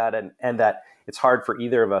you know that, and that it's hard for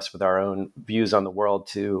either of us with our own views on the world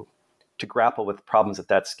to grapple with problems at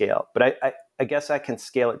that scale. But I guess I can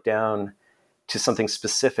scale it down to something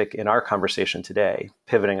specific in our conversation today,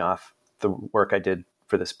 pivoting off the work I did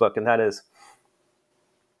for this book. And that is,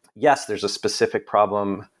 yes, there's a specific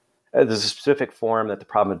problem. There's a specific form that the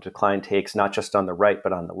problem of decline takes, not just on the right,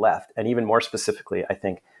 but on the left. And even more specifically, I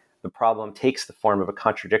think the problem takes the form of a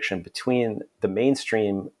contradiction between the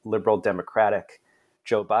mainstream liberal democratic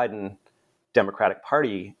Joe Biden Democratic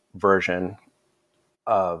Party version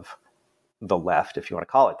of the left, if you want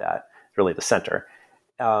to call it that, really the center,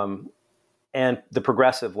 and the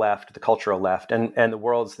progressive left, the cultural left, and the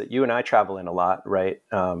worlds that you and I travel in a lot, right?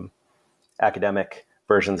 Academic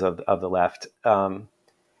versions of the left. And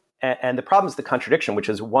the problem is the contradiction, which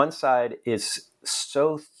is one side is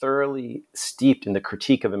so thoroughly steeped in the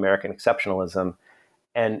critique of American exceptionalism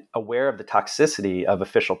and aware of the toxicity of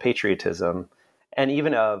official patriotism and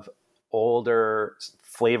even of older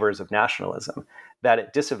flavors of nationalism that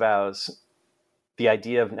it disavows the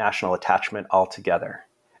idea of national attachment altogether,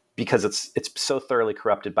 because it's so thoroughly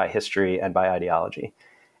corrupted by history and by ideology.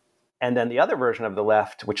 And then the other version of the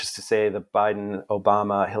left, which is to say the Biden,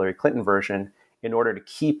 Obama, Hillary Clinton version, in order to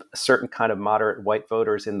keep a certain kind of moderate white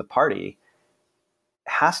voters in the party,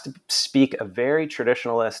 has to speak a very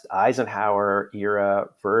traditionalist Eisenhower era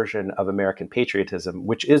version of American patriotism,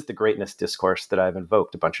 which is the greatness discourse that I've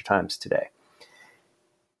invoked a bunch of times today.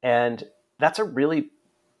 And that's a really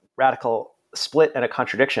radical split and a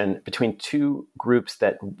contradiction between two groups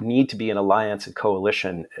that need to be in alliance and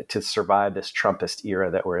coalition to survive this Trumpist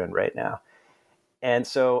era that we're in right now. And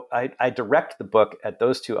so I direct the book at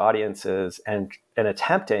those two audiences and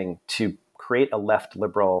attempting to create a left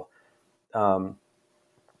liberal,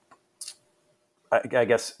 I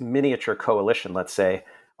guess, miniature coalition, let's say,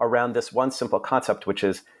 around this one simple concept, which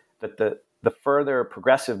is that the further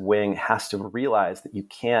progressive wing has to realize that you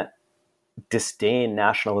can't disdain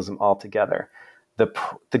nationalism altogether.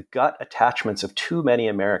 The gut attachments of too many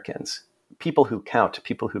Americans, people who count,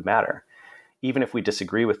 people who matter, even if we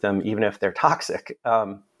disagree with them, even if they're toxic,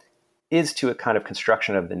 is to a kind of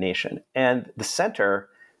construction of the nation. And the center,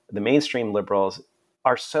 the mainstream liberals,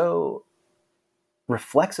 are so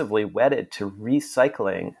reflexively wedded to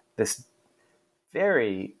recycling this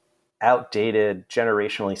very outdated,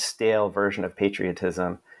 generationally stale version of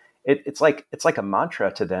patriotism. It's like a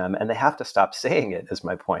mantra to them, and they have to stop saying it, is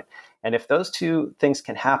my point. And if those two things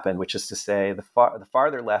can happen, which is to say the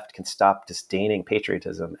farther left can stop disdaining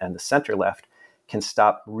patriotism and the center left can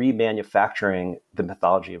stop remanufacturing the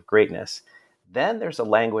mythology of greatness, then there's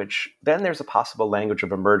a possible language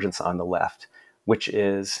of emergence on the left, which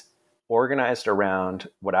is organized around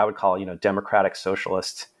what I would call, democratic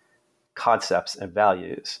socialist concepts and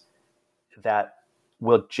values that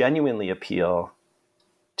will genuinely appeal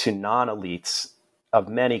to non-elites of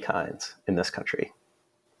many kinds in this country.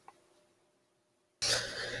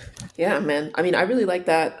 Yeah, man. I mean, I really like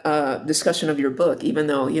that discussion of your book, even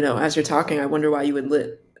though, as you're talking, I wonder why you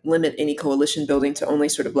would limit any coalition building to only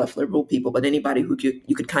sort of left liberal people, but anybody who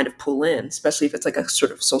you could kind of pull in, especially if it's like a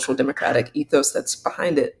sort of social democratic ethos that's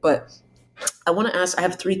behind it. But I want to ask, I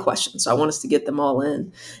have 3 questions, so I want us to get them all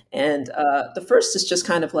in. And the first is just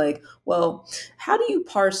kind of like, well, how do you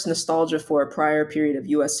parse nostalgia for a prior period of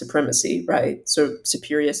U.S. supremacy, right? So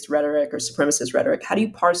superiorist rhetoric or supremacist rhetoric, how do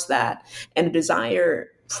you parse that? And a desire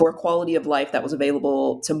for a quality of life that was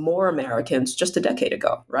available to more Americans just a decade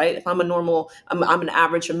ago, right? If I'm I'm an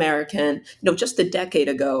average American, just a decade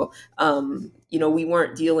ago, we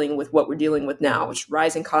weren't dealing with what we're dealing with now, which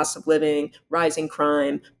rising costs of living, rising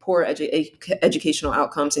crime, poor educational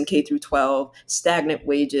outcomes in K through 12, stagnant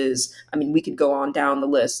wages. I mean, we could go on down the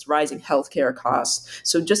list, rising healthcare costs.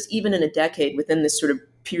 So just even in a decade within this sort of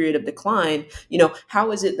period of decline,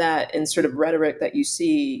 how is it that in sort of rhetoric that you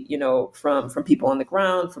see, from people on the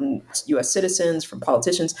ground, from U.S. citizens, from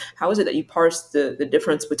politicians, how is it that you parse the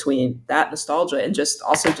difference between that nostalgia and just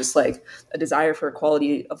like a desire for a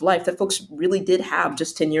quality of life that folks really did have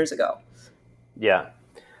just 10 years ago? Yeah.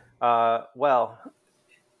 Well,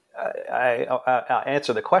 I'll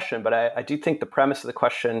answer the question, but I do think the premise of the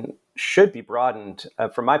question should be broadened.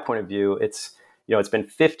 From my point of view, it's been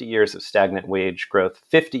 50 years of stagnant wage growth,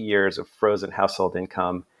 50 years of frozen household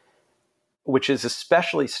income, which is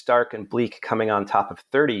especially stark and bleak coming on top of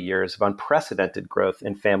 30 years of unprecedented growth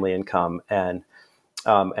in family income and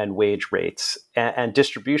wage rates and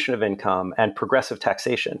distribution of income and progressive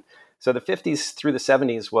taxation. So the 50s through the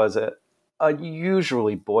 70s was a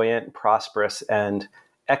unusually buoyant, prosperous, and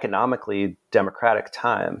economically democratic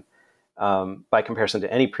time by comparison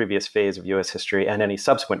to any previous phase of U.S. history and any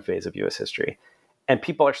subsequent phase of U.S. history. And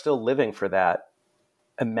people are still living for that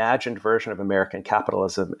imagined version of American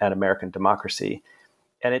capitalism and American democracy.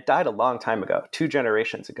 And it died a long time ago, 2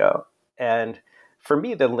 generations ago. And for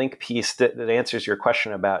me, the link piece that answers your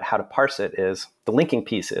question about how to parse it is, the linking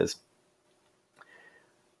piece is,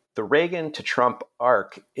 the Reagan to Trump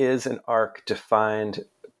arc is an arc defined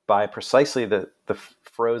by precisely the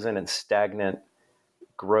frozen and stagnant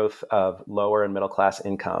growth of lower and middle class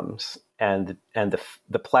incomes and the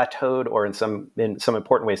plateaued, or in some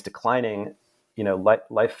important ways declining,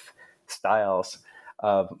 lifestyles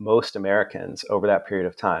of most Americans over that period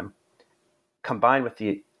of time, combined with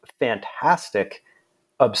the fantastic,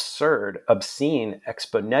 absurd, obscene,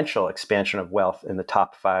 exponential expansion of wealth in the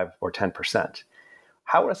top 5 or 10%.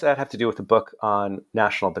 How does that have to do with the book on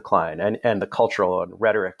national decline and the cultural and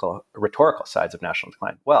rhetorical sides of national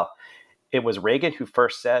decline? Well, it was Reagan who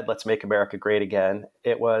first said, let's make America great again.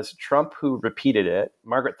 It was Trump who repeated it.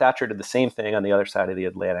 Margaret Thatcher did the same thing on the other side of the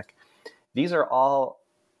Atlantic. These are all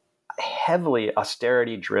heavily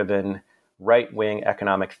austerity-driven right-wing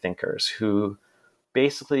economic thinkers who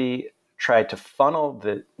basically tried to funnel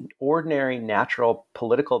the ordinary, natural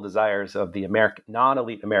political desires of the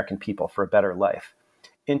non-elite American people for a better life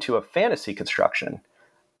into a fantasy construction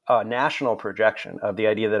a national projection of the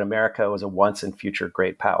idea that America was a once and future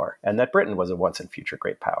great power and that Britain was a once and future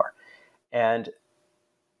great power. And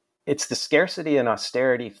it's the scarcity and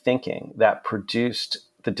austerity thinking that produced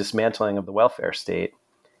the dismantling of the welfare state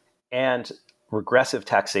and regressive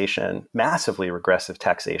taxation, massively regressive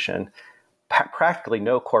taxation, practically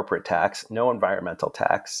no corporate tax, no environmental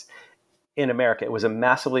tax in America. It was a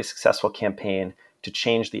massively successful campaign to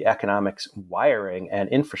change the economics wiring and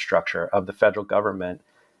infrastructure of the federal government,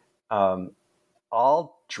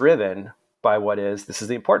 all driven by this is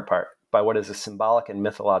the important part, by what is a symbolic and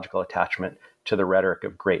mythological attachment to the rhetoric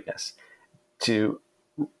of greatness, to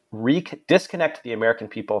disconnect the American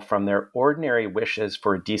people from their ordinary wishes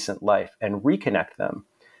for a decent life and reconnect them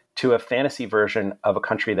to a fantasy version of a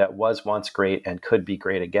country that was once great and could be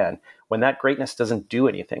great again, when that greatness doesn't do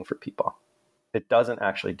anything for people. It doesn't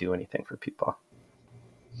actually do anything for people.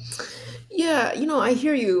 Yeah, I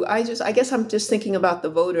hear you. I guess I'm just thinking about the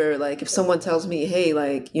voter. Like, if someone tells me, hey,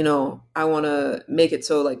 like, I want to make it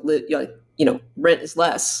so, like, rent is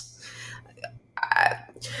less.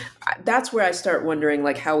 That's where I start wondering,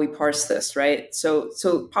 like, how we parse this, right? So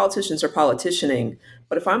politicians are politicianing,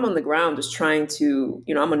 but if I'm on the ground just trying to,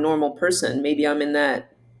 I'm a normal person, maybe I'm in that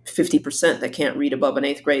 50% that can't read above an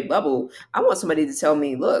 8th grade level. I want somebody to tell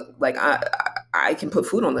me, look, like, I can put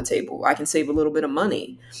food on the table. I can save a little bit of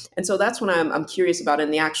money. And so that's when I'm curious about,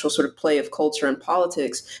 in the actual sort of play of culture and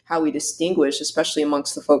politics, how we distinguish, especially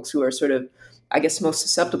amongst the folks who are sort of, I guess, most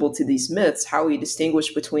susceptible to these myths, how we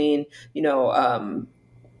distinguish between,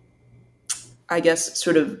 I guess,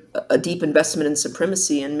 sort of a deep investment in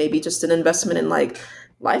supremacy and maybe just an investment in, like,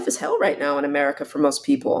 life is hell right now in America for most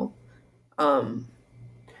people,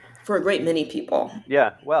 for a great many people.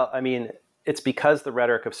 Yeah, well, I mean, it's because the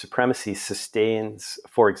rhetoric of supremacy sustains,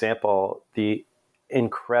 for example, the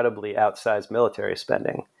incredibly outsized military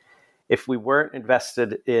spending. If we weren't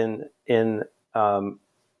invested in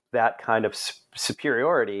that kind of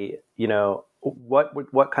superiority,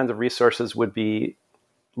 what kinds of resources would be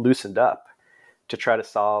loosened up to try to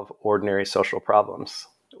solve ordinary social problems?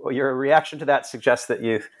 Well, your reaction to that suggests that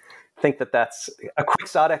you think that that's a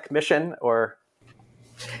quixotic mission, or...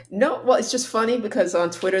 No, well, it's just funny because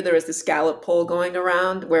on Twitter there was this Gallup poll going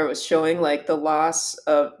around where it was showing, like, the loss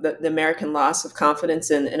of the American loss of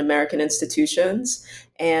confidence in American institutions,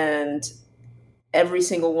 and every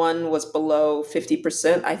single one was below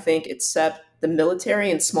 50%, I think, except the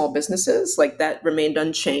military and small businesses. Like, that remained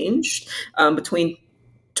unchanged between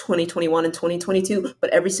 2021 and 2022, but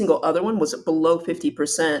every single other one was below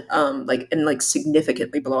 50%, and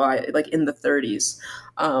significantly below, like in the 30s.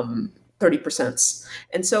 30%.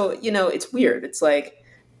 And so, it's weird. It's like,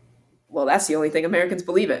 well, that's the only thing Americans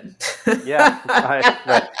believe in. Yeah,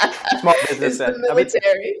 right. Small business. The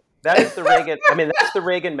military. That is the Reagan. I mean, that's the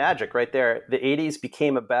Reagan magic right there. The 80s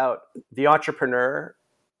became about the entrepreneur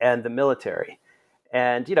and the military.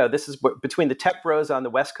 And, this is between the tech bros on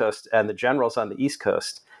the West Coast and the generals on the East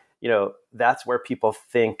Coast, that's where people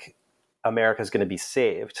think America is going to be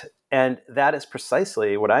saved. And that is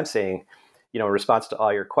precisely what I'm saying, in response to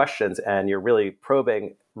all your questions and your really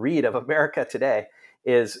probing read of America today,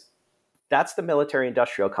 is that's the military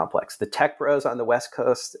industrial complex. The tech bros on the West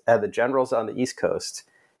Coast and the generals on the East Coast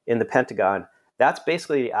in the Pentagon, that's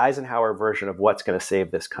basically the Eisenhower version of what's going to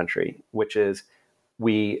save this country, which is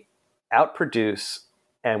we outproduce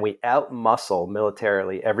and we outmuscle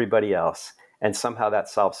militarily everybody else, and somehow that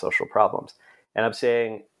solves social problems. And I'm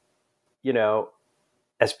saying,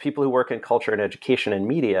 as people who work in culture and education and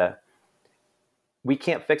media, we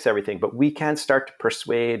can't fix everything, but we can start to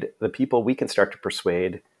persuade the people. We can start to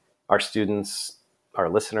persuade our students, our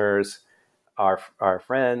listeners, our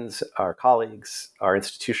friends, our colleagues, our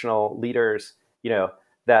institutional leaders,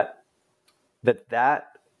 that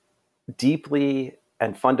deeply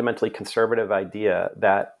and fundamentally conservative idea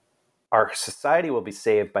that our society will be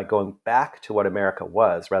saved by going back to what America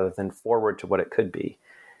was rather than forward to what it could be.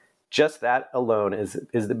 Just that alone is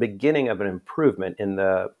the beginning of an improvement in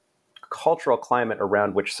the cultural climate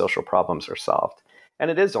around which social problems are solved.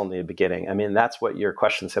 And it is only a beginning. I mean, that's what your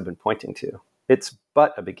questions have been pointing to. It's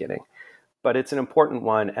but a beginning, but it's an important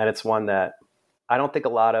one. And it's one that I don't think a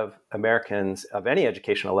lot of Americans of any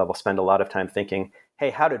educational level spend a lot of time thinking, hey,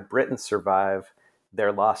 how did Britain survive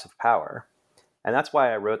their loss of power? And that's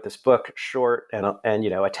why I wrote this book, short and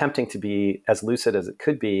attempting to be as lucid as it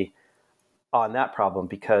could be on that problem,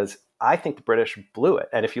 because I think the British blew it.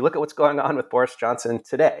 And if you look at what's going on with Boris Johnson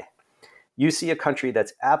today, you see a country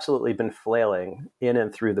that's absolutely been flailing in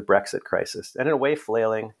and through the Brexit crisis, and in a way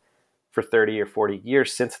flailing for 30 or 40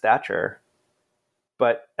 years since Thatcher.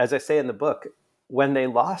 But as I say in the book, when they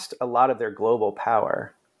lost a lot of their global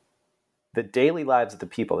power, the daily lives of the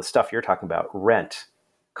people, the stuff you're talking about, rent,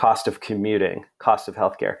 cost of commuting, cost of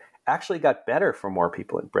healthcare, actually got better for more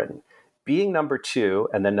people in Britain. Being number 2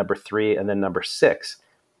 and then number 3 and then number 6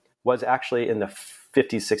 was actually in the 50s,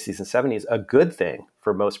 60s, and 70s a good thing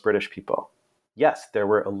for most British people. Yes, there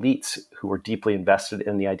were elites who were deeply invested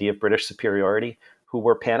in the idea of British superiority, who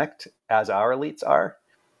were panicked, as our elites are.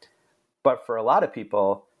 But for a lot of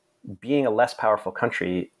people, being a less powerful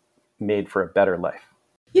country made for a better life.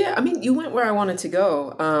 Yeah, I mean, you went where I wanted to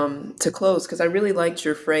go to close, because I really liked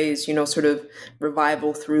your phrase, sort of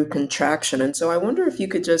revival through contraction. And so I wonder if you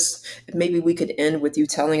could if maybe we could end with you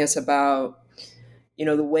telling us about,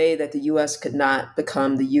 the way that the US could not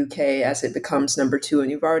become the UK as it becomes number 2. And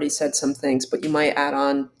you've already said some things, but you might add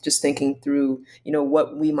on just thinking through,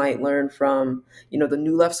 what we might learn from, the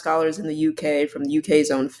New Left scholars in the UK, from the UK's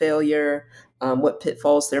own failure, what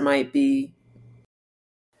pitfalls there might be.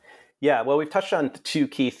 Yeah, well, we've touched on 2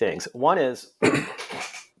 key things. One is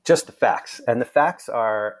just the facts. And the facts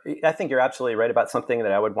are, I think you're absolutely right about something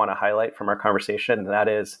that I would want to highlight from our conversation. And that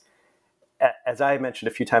is, as I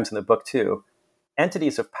mentioned a few times in the book too,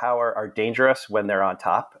 entities of power are dangerous when they're on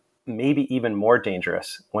top, maybe even more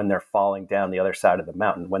dangerous when they're falling down the other side of the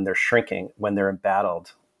mountain, when they're shrinking, when they're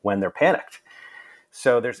embattled, when they're panicked.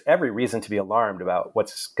 So there's every reason to be alarmed about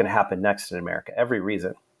what's going to happen next in America, every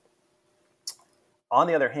reason. On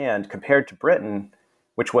the other hand, compared to Britain,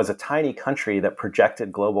 which was a tiny country that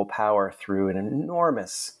projected global power through an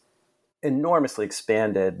enormously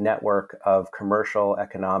expanded network of commercial,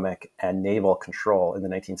 economic, and naval control in the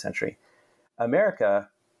 19th century, America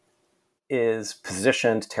is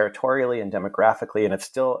positioned territorially and demographically, and it's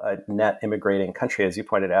still a net immigrating country, as you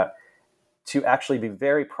pointed out, to actually be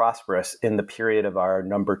very prosperous in the period of our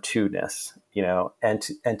number 2-ness, and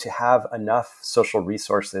to have enough social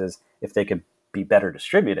resources, if they could be better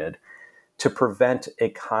distributed, to prevent a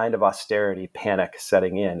kind of austerity panic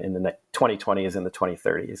setting in the 2020s and the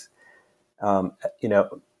 2030s.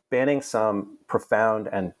 Banning some profound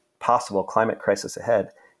and possible climate crisis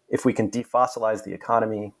ahead, if we can defossilize the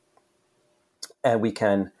economy and we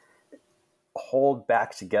can hold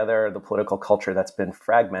back together the political culture that's been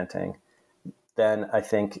fragmenting, then I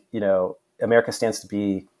think, America stands to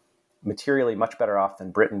be materially much better off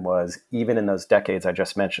than Britain was, even in those decades I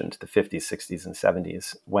just mentioned, the 50s, 60s, and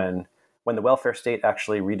 70s, when the welfare state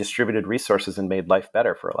actually redistributed resources and made life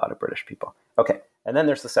better for a lot of British people. Okay, and then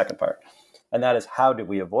there's the second part. And that is, how do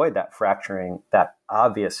we avoid that fracturing, that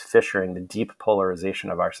obvious fissuring, the deep polarization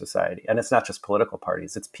of our society? And it's not just political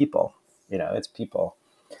parties, it's people, it's people.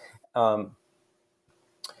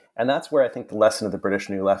 And that's where I think the lesson of the British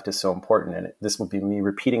New Left is so important. And this will be me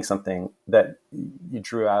repeating something that you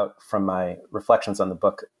drew out from my reflections on the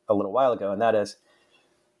book a little while ago. And that is,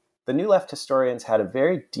 the New Left historians had a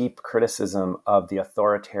very deep criticism of the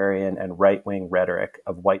authoritarian and right-wing rhetoric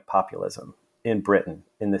of white populism in Britain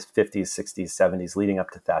in the 50s, 60s, 70s, leading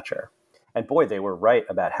up to Thatcher. And boy, they were right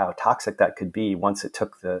about how toxic that could be once it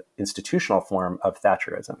took the institutional form of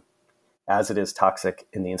Thatcherism, as it is toxic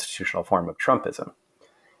in the institutional form of Trumpism.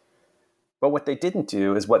 But what they didn't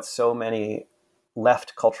do is what so many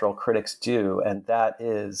left cultural critics do, and that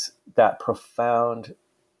is that profound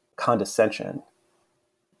condescension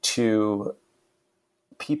to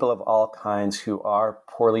people of all kinds who are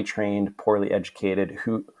poorly trained, poorly educated,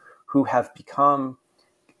 who have become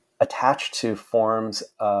attached to forms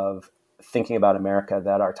of thinking about America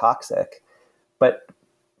that are toxic, but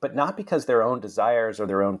not because their own desires or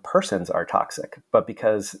their own persons are toxic, but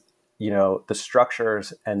because the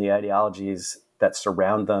structures and the ideologies that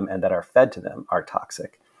surround them and that are fed to them are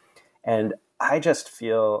toxic. And I just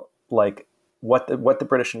feel like what the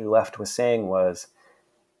British New Left was saying was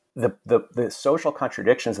the social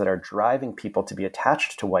contradictions that are driving people to be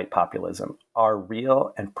attached to white populism are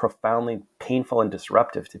real and profoundly painful and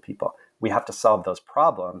disruptive to people. We have to solve those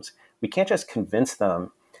problems. We can't just convince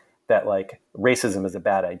them that racism is a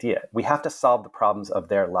bad idea. We have to solve the problems of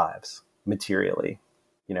their lives materially,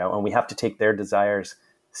 and we have to take their desires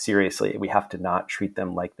seriously. We have to not treat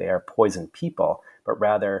them like they are poisoned people, but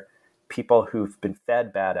rather people who've been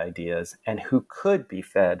fed bad ideas and who could be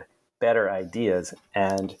fed better ideas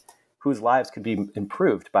and whose lives could be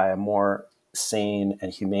improved by a more sane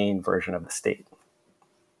and humane version of the state.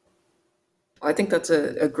 I think that's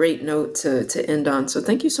a great note to end on. So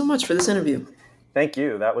thank you so much for this interview. Thank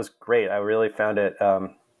you. That was great. I really found it,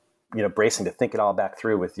 bracing to think it all back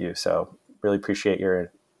through with you. So really appreciate your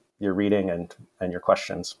reading and your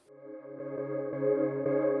questions.